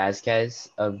Christian Vasquez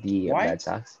of the Red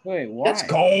Sox. Wait, why? Let's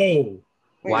go.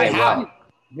 Why what?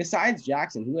 Besides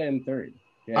Jackson, who had him third?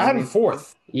 I had him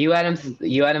fourth. You had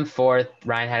him fourth.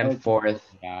 Ryan had him fourth.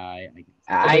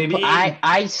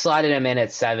 I slotted him in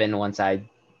at 7 once I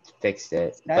fixed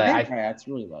it. That's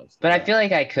really low. But I feel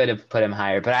like I could have put him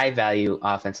higher, but I value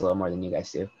offense a little more than you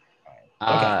guys do.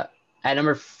 Okay. At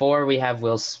number 4, we have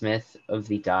Will Smith of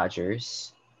the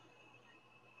Dodgers.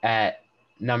 At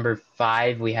number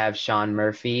 5, we have Sean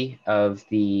Murphy of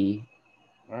the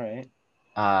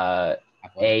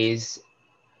A's.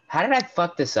 How did I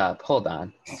fuck this up? Hold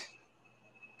on.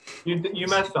 You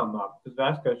messed something up because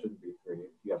Vasquez shouldn't be 3.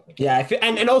 Yeah,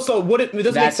 and also it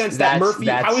doesn't make sense that Murphy.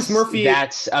 How is Murphy?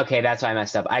 That's okay. That's why I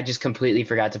messed up. I just completely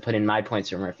forgot to put in my points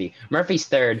for Murphy. Murphy's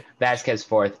 3rd, Vasquez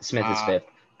 4th, Smith is 5th,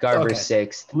 Garver's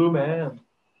 6th. Blue man.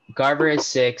 Garver is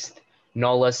 6th,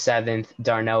 Nola 7th,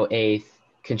 Darno 8th,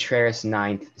 Contreras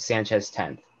 9th, Sanchez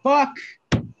 10th. Fuck.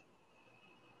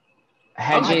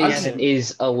 Hedges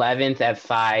is 11th at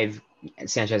 5,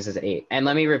 Sanchez is 8. And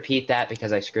let me repeat that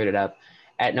because I screwed it up.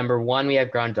 At number 1, we have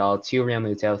Grandal, 2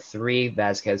 Realmuto, 3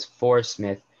 Vasquez, 4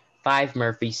 Smith, 5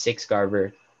 Murphy, 6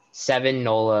 Garver, 7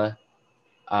 Nola,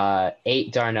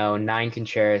 8 Darno, 9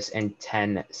 Contreras, and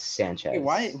 10 Sanchez.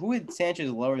 Wait, who had Sanchez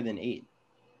lower than 8?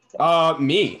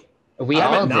 Me. We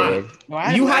all did.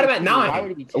 You had him at 9. Why would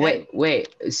he be 10?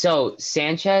 Wait. So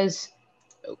Sanchez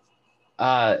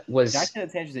was. Jackson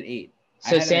had Sanchez at 8.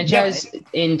 So Sanchez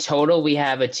in total, we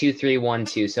have a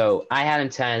 2-3-1-2. So I had him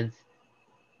 10th.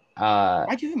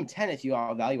 Why'd you have him 10 if you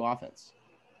all value offense?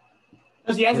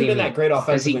 Because he hasn't been that great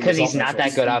offensively. Because he's not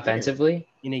that good offensively?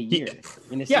 In a year.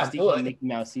 In a 60 Mickey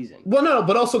Mouse season. Well, no,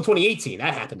 but also 2018.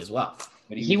 That happened as well.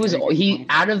 But he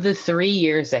out of the 3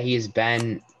 years that he has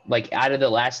been, like out of the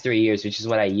last 3 years, which is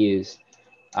what I use,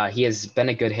 he has been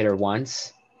a good hitter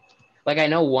once. Like I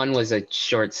know one was a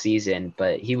short season,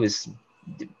 but he was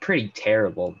pretty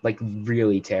terrible, like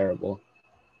really terrible.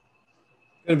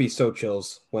 It's going to be so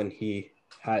chills when he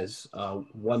has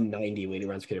 190 weighted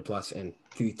runs created plus and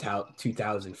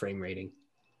 2,000 frame rating.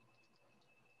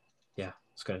 Yeah,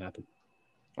 it's going to happen.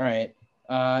 All right.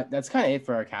 That's kind of it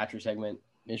for our catcher segment.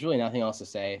 There's really nothing else to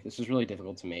say. This was really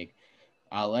difficult to make.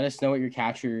 Let us know what your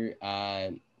catcher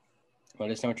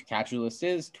list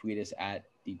is. Tweet us at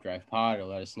Deep Drive Pod or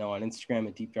let us know on Instagram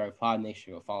at Deep Drive Pod. Make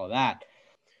sure you go follow that.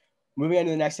 Moving on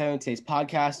to the next segment of today's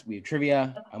podcast, we have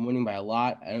trivia. I'm winning by a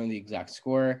lot. I don't know the exact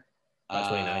score.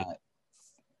 29.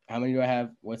 How many do I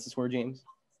have? What's the score, James?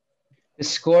 The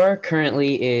score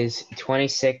currently is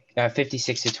 56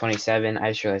 to 27.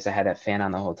 I just realized I had that fan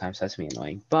on the whole time, so that's me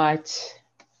annoying. But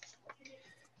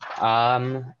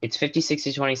it's 56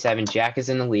 to 27. Jack is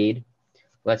in the lead.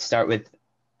 Let's start with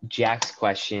Jack's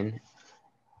question.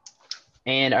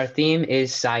 And our theme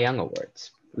is Cy Young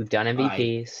Awards. We've done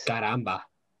MVPs. Caramba.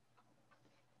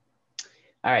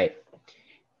 All right.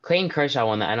 Clayton Kershaw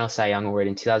won the NL Cy Young Award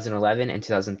in 2011 and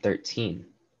 2013.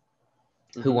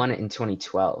 Mm-hmm. Who won it in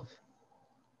 2012?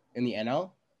 In the NL?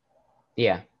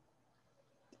 Yeah.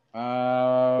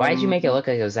 Why did you make it look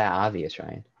like it was that obvious,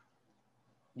 Ryan?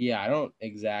 Yeah, I don't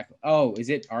exactly. Oh, is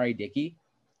it R.A. Dickey?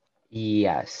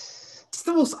 Yes. It's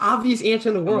the most obvious answer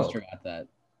in the world. I forgot that.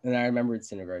 And I remembered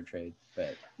Syndergaard trade,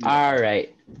 but. All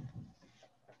right.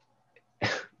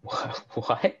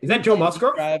 What? Is that Joe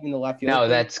Musgrove? In the left field. No,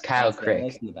 that's Kyle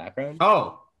Crick. In the background.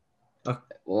 Oh.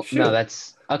 Well, no,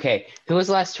 that's okay. Who was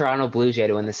the last Toronto Blue Jay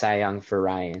to win the Cy Young for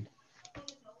Ryan?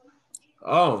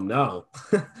 Oh no.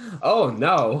 Oh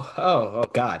no. Oh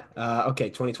God. Okay,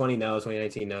 2020 no,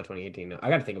 2019 no, 2018 no. I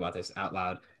got to think about this out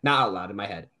loud. Not out loud, in my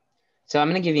head. So I'm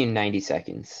gonna give you 90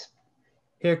 seconds.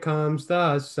 Here comes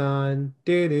the sun.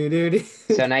 Do do do do.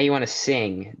 So now you want to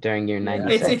sing during your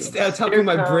 90 seconds. It's helping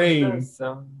my brain.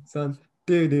 Sun.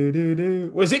 Do do do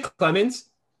do. Was it Clemens?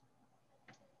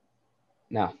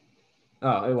 No.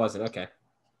 Oh, it wasn't. Okay.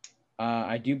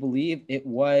 I do believe it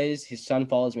was. His son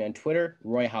follows me on Twitter,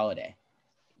 Roy Halladay.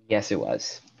 Yes, it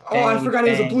was. Oh, I forgot he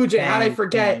was a Blue Jay. How did I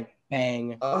forget?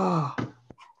 Bang. Oh. All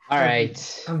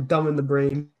right. I'm dumb in the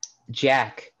brain.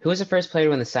 Jack, who was the first player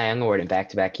to win the Cy Young Award in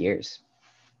back-to-back years?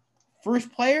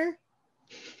 First player?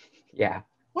 Yeah.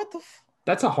 What the?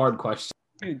 That's a hard question.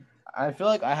 Dude, I feel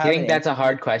like I have. You think that's a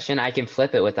hard question? I can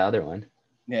flip it with the other one.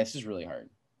 Yeah, this is really hard.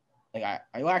 Like I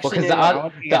Well, actually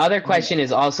because the other question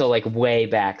is also like way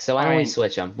back. So why don't we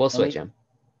switch them? We'll switch them.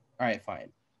 All right, fine.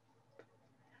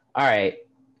 All right.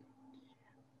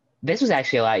 This was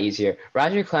actually a lot easier.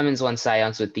 Roger Clemens won Cy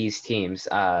Youngs with these teams.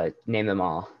 Name them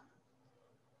all.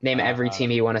 Name every team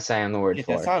he won a Cy Young award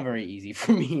for. That's not very easy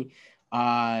for me.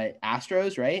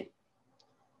 Astros, right?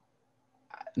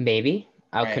 Maybe.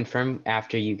 I'll confirm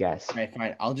after you guess. All right,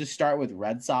 fine. I'll just start with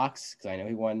Red Sox because I know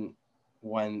he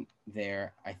won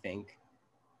there, I think.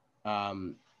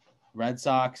 Red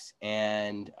Sox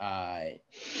and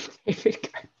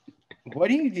what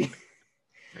do you do?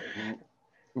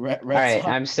 Red all right,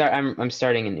 Sox. I'm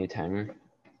starting a new timer.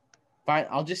 Fine,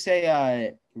 I'll just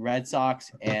say Red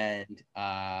Sox and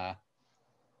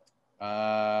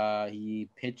he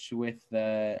pitched with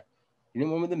he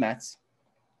didn't win with the Mets.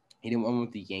 He didn't win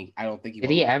with the Yankees. I don't think he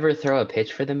did. He ever throw a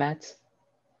pitch for the Mets?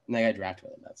 No, he got drafted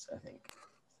by the Mets, I think.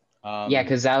 Yeah,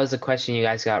 because that was a question you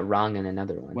guys got wrong in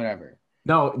another one. Whatever.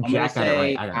 No, Jack got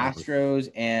it right.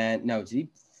 Astros and the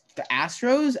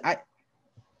Astros.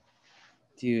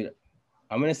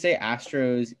 I'm gonna say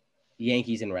Astros,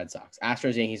 Yankees, and Red Sox.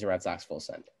 Astros, Yankees, and Red Sox. Full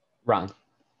send. Wrong.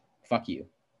 Fuck you,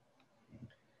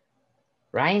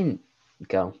 Ryan.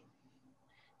 Go.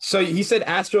 So he said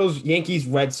Astros, Yankees,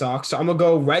 Red Sox. So I'm gonna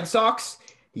go Red Sox,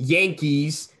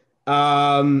 Yankees,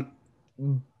 Blue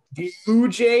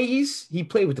Jays. He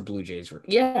played with the Blue Jays.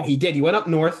 Yeah, he did. He went up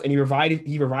north and he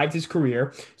revived his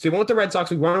career. So he went with the Red Sox.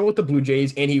 We won with the Blue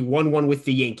Jays, and he won one with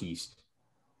the Yankees.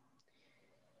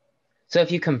 So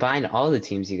if you combine all the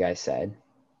teams you guys said,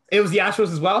 it was the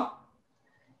Astros as well.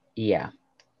 Yeah.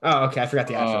 Oh, okay. I forgot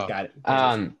the Astros. Got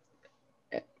it.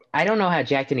 I don't know how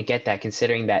Jack didn't get that,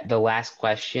 considering that the last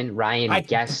question Ryan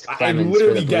guessed Clemens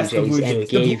for the Blue Jays and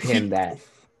gave him that.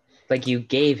 Like you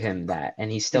gave him that, and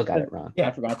he still got it wrong. Yeah,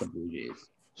 I forgot the Blue Jays.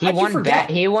 He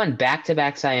won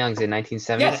back-to-back Cy Youngs in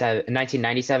 1997 and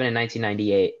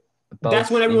 1998. That's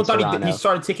when everyone thought he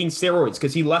started taking steroids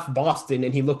because he left Boston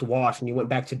and he looked washed and he went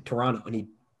back to Toronto and he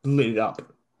lit it up.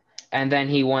 And then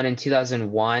he won in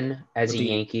 2001 as a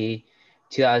Yankee,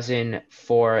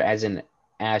 2004 as an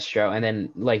Astro, and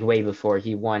then like way before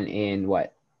he won in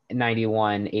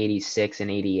 91, 86, and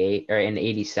 88 or in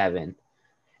 87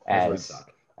 as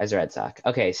Red Sox.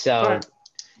 Okay, so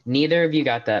neither of you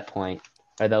got that point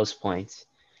or those points.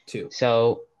 2.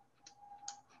 So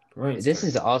this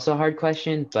is also a hard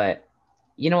question, but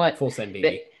you know what? Full send,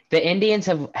 baby. The Indians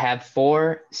have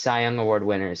 4 Cy Young Award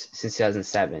winners since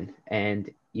 2007, and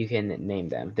you can name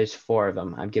them. There's 4 of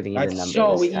them. I'm giving you the number. That's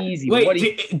so easy.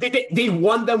 Wait, they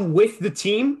won them with the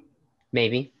team?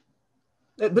 Maybe.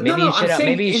 Maybe you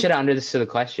should have understood the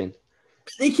question.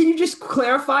 Can you just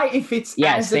clarify if it's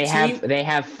as a team? They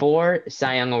have 4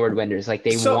 Cy Young Award winners. Like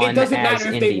they so won. It doesn't as matter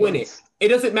if Indians. they win it. It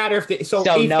doesn't matter if they. So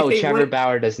no, Trevor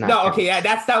Bauer does not. No, count. okay, yeah,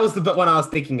 that was the one I was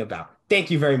thinking about.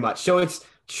 Thank you very much. So it's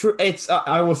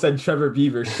I almost said Trevor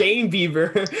Bieber, Shane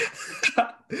Bieber,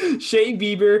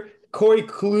 Corey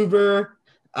Kluber.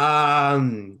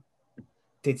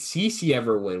 Did CeCe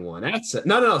ever win one?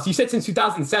 No. You said since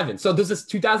 2007. So does this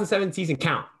 2007 season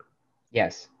count?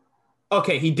 Yes.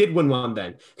 Okay, he did win one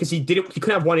then because he couldn't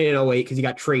have won it in 08 because he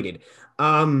got traded.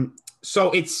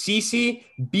 So it's CeCe,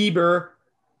 Bieber,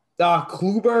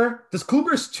 Kluber. Does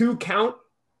Kluber's 2 count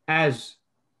as?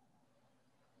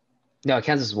 No, it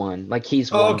counts as 1. Like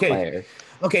he's one player.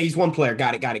 Okay, he's one player.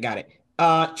 Got it.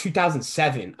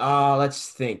 2007. Let's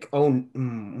think.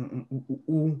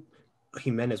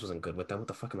 Jimenez wasn't good with them. What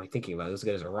the fuck am I thinking about? It was as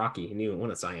good as a Rocky. He didn't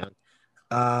win a Cy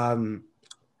Young.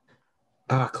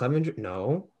 Clevenger?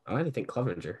 No. I didn't think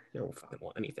Clevenger. They don't fucking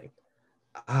want anything.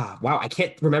 Wow. I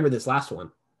can't remember this last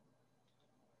one.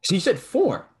 So you said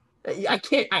 4. I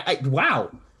can't.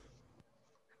 Wow.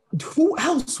 Who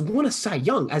else won a Cy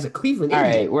Young as a Cleveland Indian?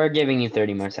 All right, we're giving you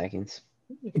 30 more seconds.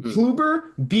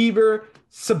 Kluber, Bieber,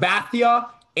 Sabathia,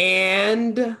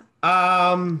 and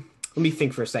let me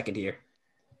think for a second here.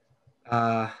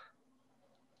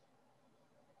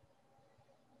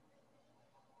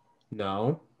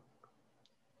 No.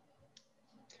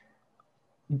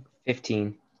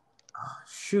 15.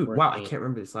 Shoot. 14. Wow, I can't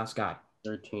remember this last guy.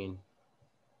 13.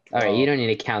 12. All right, you don't need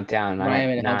to count down. I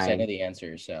haven't said the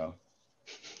answer, so.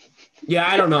 Yeah,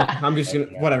 I don't know. I'm just going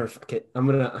to, whatever. Fuck it. I'm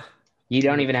going to. You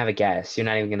don't even have a guess. You're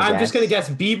not even going to guess. I'm just going to guess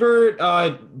Bieber,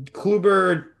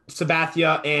 Kluber,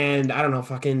 Sabathia, and I don't know,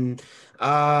 fucking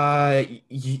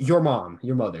your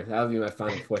mother. That would be my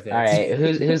final 4th answer. All right,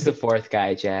 who's the 4th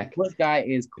guy, Jack? 4th guy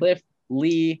is Cliff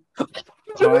Lee.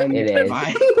 It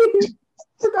is.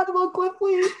 Forgot about Cliff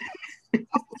Lee.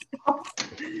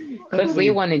 Cliff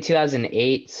Lee won in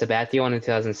 2008. Sabathia won in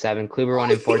 2007. Kluber won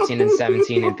in 14 and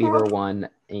 17, and Bieber won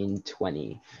in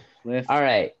 20. All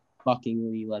right.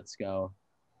 fuckingly let's go.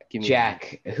 Give me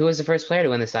Jack, who was the first player to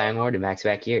win the Cy Young Award in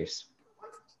back-to-back years?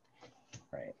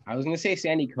 Right. I was gonna say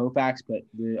Sandy Koufax, but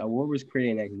the award was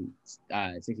created in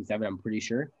 1967. I'm pretty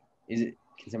sure. Is it?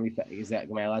 Can somebody? Is that?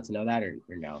 Am I allowed to know that or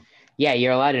no? Yeah,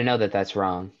 you're allowed to know that that's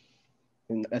wrong.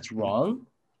 That's wrong.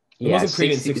 It Yeah, wasn't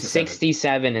created in 67.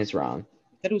 67 is wrong.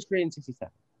 I thought it was created in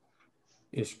 67.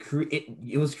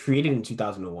 It was created in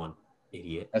 2001.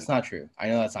 Idiot. That's not true. I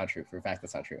know that's not true. For a fact,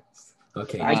 that's not true.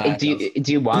 Okay.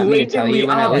 Do you want me to tell you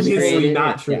when it was created?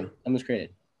 Not true. Yeah, when it was created.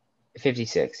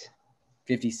 56.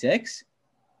 56.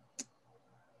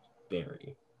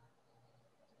 Very.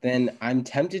 Then I'm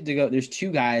tempted to go. There's two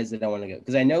guys that I want to go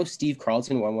because I know Steve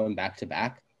Carlton won one back to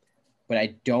back, but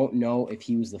I don't know if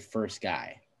he was the first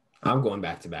guy. I'm going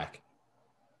back to back.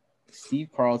 Steve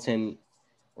Carlton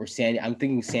or Sandy. I'm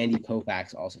thinking Sandy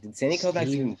Koufax also. Did Sandy Koufax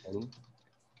even win?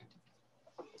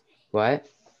 What?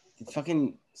 Did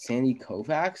fucking Sandy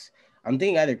Koufax? I'm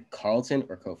thinking either Carlton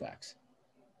or Koufax.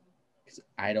 Because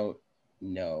I don't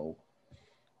know.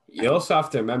 You also have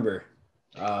to remember.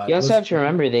 You also have to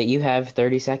remember that you have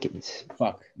 30 seconds.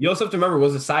 Fuck. You also have to remember,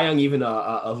 was the Cy Young even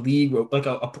a league, like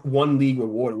a one league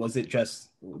reward? Was it just,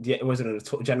 was it a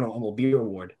general MLB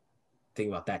award? Think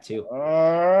about that too.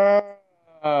 MLB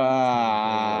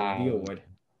award.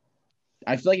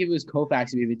 I feel like if it was Koufax,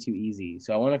 it'd be a bit too easy.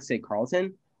 So I want to say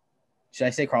Carlton. Should I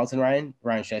say Carlton, Ryan?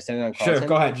 Ryan, should I say it on Carlton? Sure,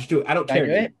 go ahead. Just do it. I don't care.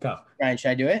 Do it? Go. Ryan,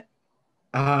 should I do it?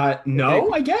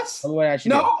 No, I guess. What I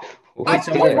should No. do? Wait,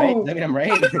 so I'm right? Does that mean I'm right?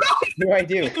 What do I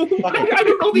do? Fuck it. I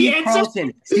don't know the answer.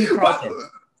 Steve Carlton.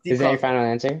 Is that your final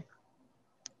answer?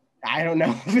 I don't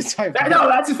know if it's my No,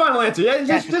 that's his final answer. Yeah,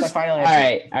 just my final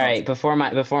answer. All right. Before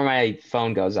my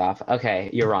phone goes off. Okay,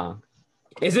 you're wrong.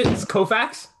 Is it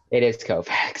Koufax? It is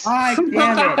Koufax. Ah,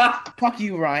 damn it. Fuck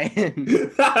you,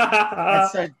 Ryan.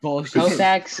 That's such bullshit.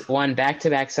 Koufax won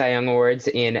back-to-back Cy Young Awards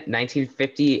in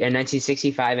 1950 and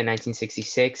 1965 and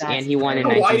 1966, That's and he won in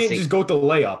Why didn't you just go with the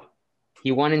layup?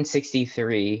 He won in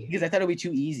 63. Because I thought it would be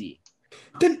too easy.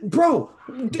 Then, bro,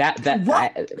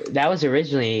 That was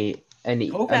originally a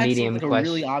medium like question. A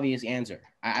really obvious answer.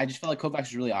 I just felt like Koufax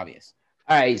was really obvious.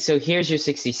 All right, so here's your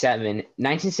 67.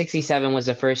 1967 was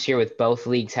the first year with both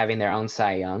leagues having their own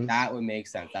Cy Youngs. That would make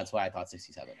sense. That's why I thought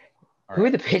 67. Who are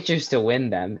the pitchers to win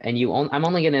them? And I'm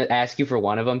only going to ask you for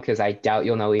one of them because I doubt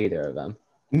you'll know either of them.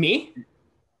 Me?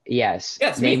 Yes.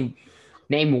 Yes, Name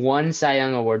one Cy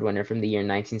Young Award winner from the year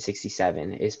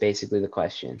 1967 is basically the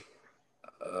question.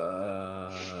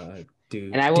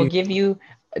 Dude. And I will give you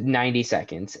 90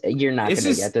 seconds. You're not going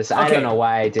to get this. Okay. I don't know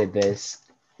why I did this.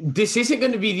 This isn't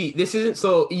going to be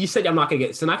so you said I'm not going to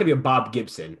get, it's not going to be a Bob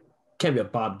Gibson. Can't be a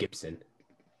Bob Gibson.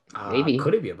 Maybe.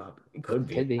 Could it be a Bob? It could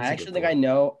be. I actually think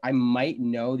I might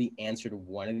know the answer to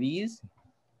one of these,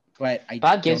 but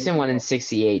Bob Gibson won in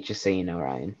 68, just so you know,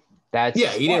 Ryan.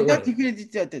 He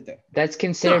didn't. That's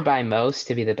considered by most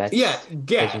to be the best. Yeah.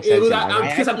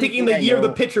 Because I'm thinking the year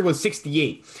the pitcher was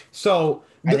 68. So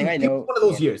I think I know one of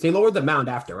those years. They lowered the mound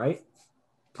after, right?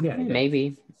 Yeah,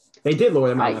 maybe. They did lower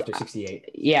the mound after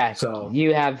 68. Yeah. So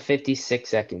you have 56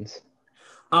 seconds.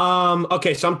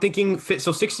 Okay, so I'm thinking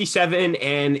 67,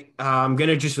 and I'm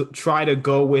gonna just try to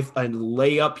go with a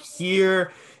layup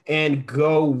here, and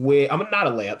go with I'm not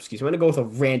a layup. Excuse me. I'm gonna go with a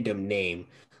random name.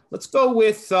 Let's go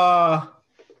with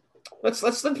let's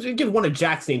give one of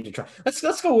Jack's names a try. Let's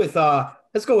go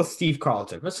with Steve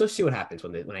Carlton. Let's see what happens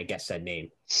when I guess that name.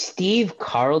 Steve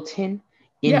Carlton.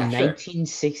 In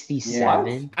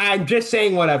 1967? I'm just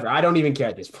saying whatever. I don't even care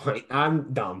at this point.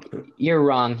 I'm dumb. You're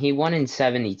wrong. He won in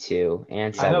 72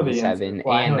 and 77 and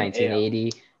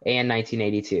 1980 and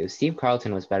 1982. Steve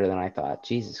Carlton was better than I thought.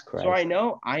 Jesus Christ. So I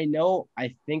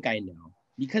think I know.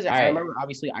 Because I remember,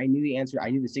 obviously, I knew the answer.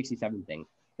 I knew the 67 thing.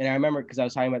 And I remember because I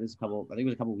was talking about this I think it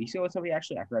was a couple weeks ago with somebody,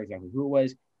 actually. I forgot exactly who it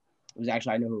was. It was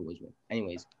actually, I know who it was with.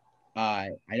 Anyways,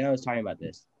 I know I was talking about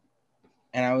this.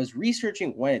 And I was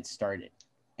researching when it started.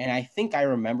 And I think I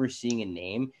remember seeing a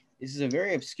name. This is a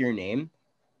very obscure name.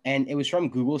 And it was from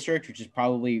Google search, which is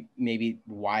probably maybe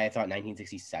why I thought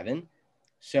 1967.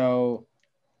 So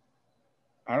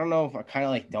I don't know if I kind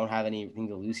of like don't have anything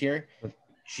to lose here.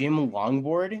 Jim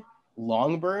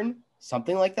Longburn,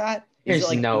 something like that.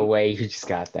 There's no way you just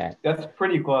got that. That's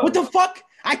pretty close. What the fuck?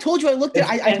 I told you I looked at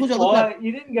I told you I looked at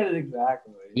You didn't get it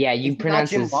exactly. Yeah, you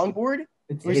pronounced Jim Longboard?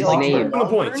 His name. No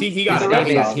points. He got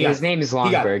it. His name is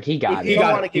Longberg. He got it. He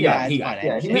got it.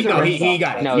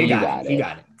 No, you got it. He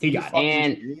got it.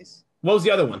 And what was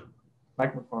the other one?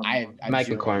 Mike McCormick. Mike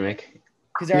McCormick.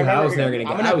 Because I was never gonna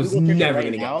get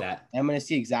that. I'm gonna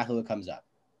see exactly what comes up.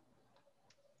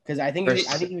 Because I think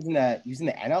he was in the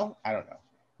NL. I don't know.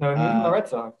 No, he was in the Red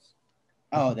Sox.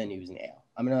 Oh, then he was in the AL.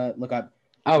 I'm gonna look up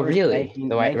Oh, really?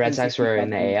 The Red Sox were in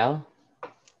the AL?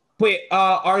 Wait,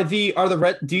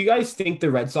 do you guys think the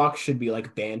Red Sox should be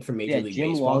like banned from Major League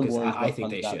Baseball? Because I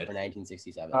think they should. For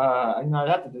 1967. I'd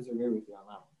have to disagree with you on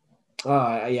that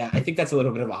one. Yeah, I think that's a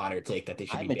little bit of a hotter take that they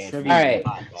should be banned. All right,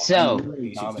 so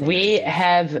we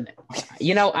have,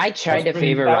 I tried to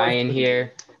favor Ryan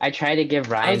here. I tried to give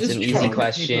Ryan some easy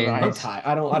questions. I'm so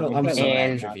bad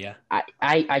at trivia.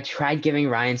 I tried giving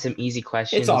Ryan some easy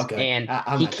questions. It's all good. And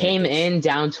he came in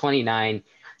down 29.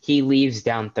 He leaves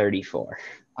down 34.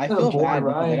 I feel bad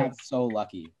because I got so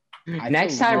lucky.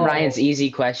 Next time,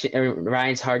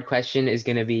 Ryan's hard question is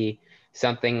going to be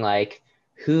something like,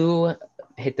 who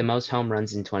hit the most home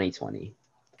runs in 2020?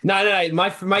 No.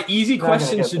 My easy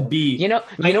question should be. You know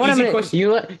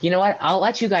what? I'll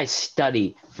let you guys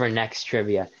study for next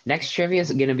trivia. Next trivia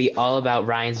is going to be all about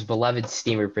Ryan's beloved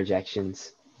steamer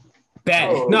projections.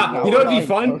 Bad. You know what'd be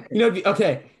fun?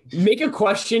 Okay. Make a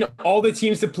question, all the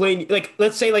teams to play, like,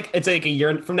 let's say, like, it's like a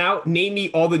year from now, name me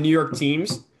all the New York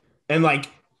teams, and, like,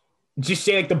 just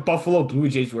say, like, the Buffalo Blue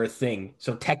Jays were a thing.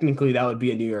 So, technically, that would be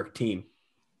a New York team.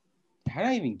 How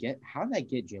did I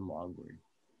get Jim Longwood?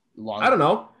 I don't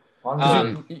know.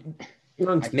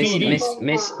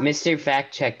 Mr.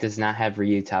 Fact Check does not have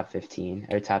Ryu top 15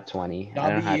 or top 20. I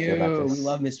don't know how to feel about this. We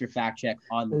love Mr. Fact Check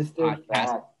on the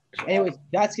podcast. Anyways,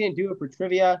 that's going to do it for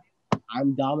trivia.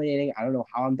 I'm dominating. I don't know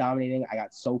how I'm dominating. I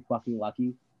got so fucking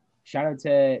lucky. Shout out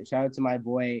to my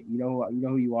boy. You know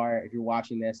who you are. If you're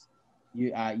watching this,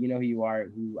 you know who you are.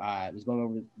 Who was going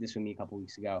over this with me a couple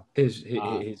weeks ago. His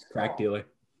crack dealer.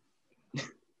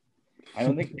 I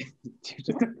don't think.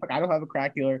 I don't have a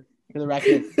crack dealer. For the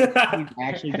record, I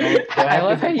actually don't. I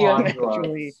love how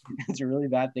you. It's a really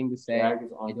bad thing to say. I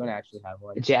don't actually have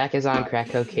one. Jack is on crack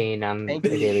cocaine on a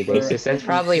daily basis. That's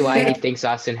probably why he thinks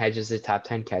Austin Hedges is a top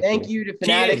 10 catcher. Thank you to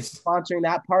Fanatics for sponsoring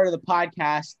that part of the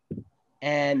podcast.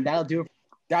 And that'll do it.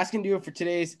 That's going to do it for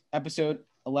today's episode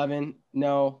 11.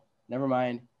 No, never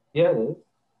mind. Yeah, it is.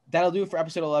 That'll do it for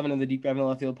episode 11 of the Deep Drive in the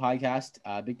Left Field podcast.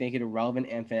 Big thank you to Relevant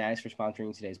and Fanatics for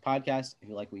sponsoring today's podcast. If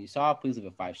you like what you saw, please leave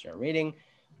a 5-star rating.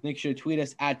 Make sure to tweet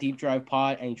us at Deep Drive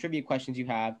Pod. Any trivia questions you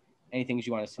have, any things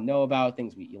you want us to know about,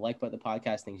 things you like about the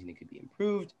podcast, things you think could be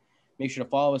improved. Make sure to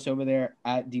follow us over there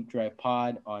at Deep Drive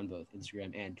Pod on both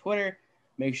Instagram and Twitter.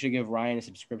 Make sure to give Ryan a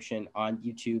subscription on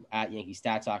YouTube at Yankee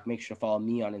Stat Talk. Make sure to follow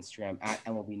me on Instagram at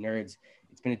MLB Nerds.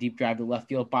 It's been a Deep Drive to Left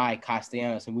Field by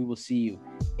Castellanos, and we will see you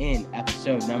in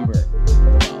episode number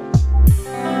 12.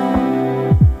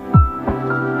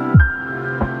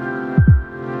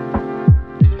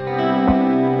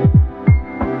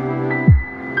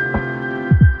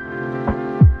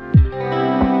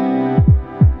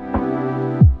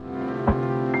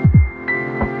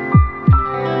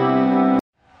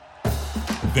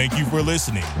 Thank you for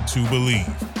listening to Believe.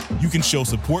 You can show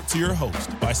support to your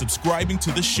host by subscribing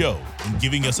to the show and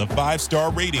giving us a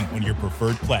 5-star rating on your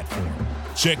preferred platform.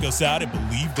 Check us out at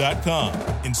Believe.com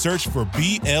and search for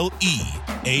BLEAV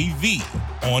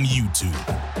on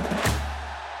YouTube.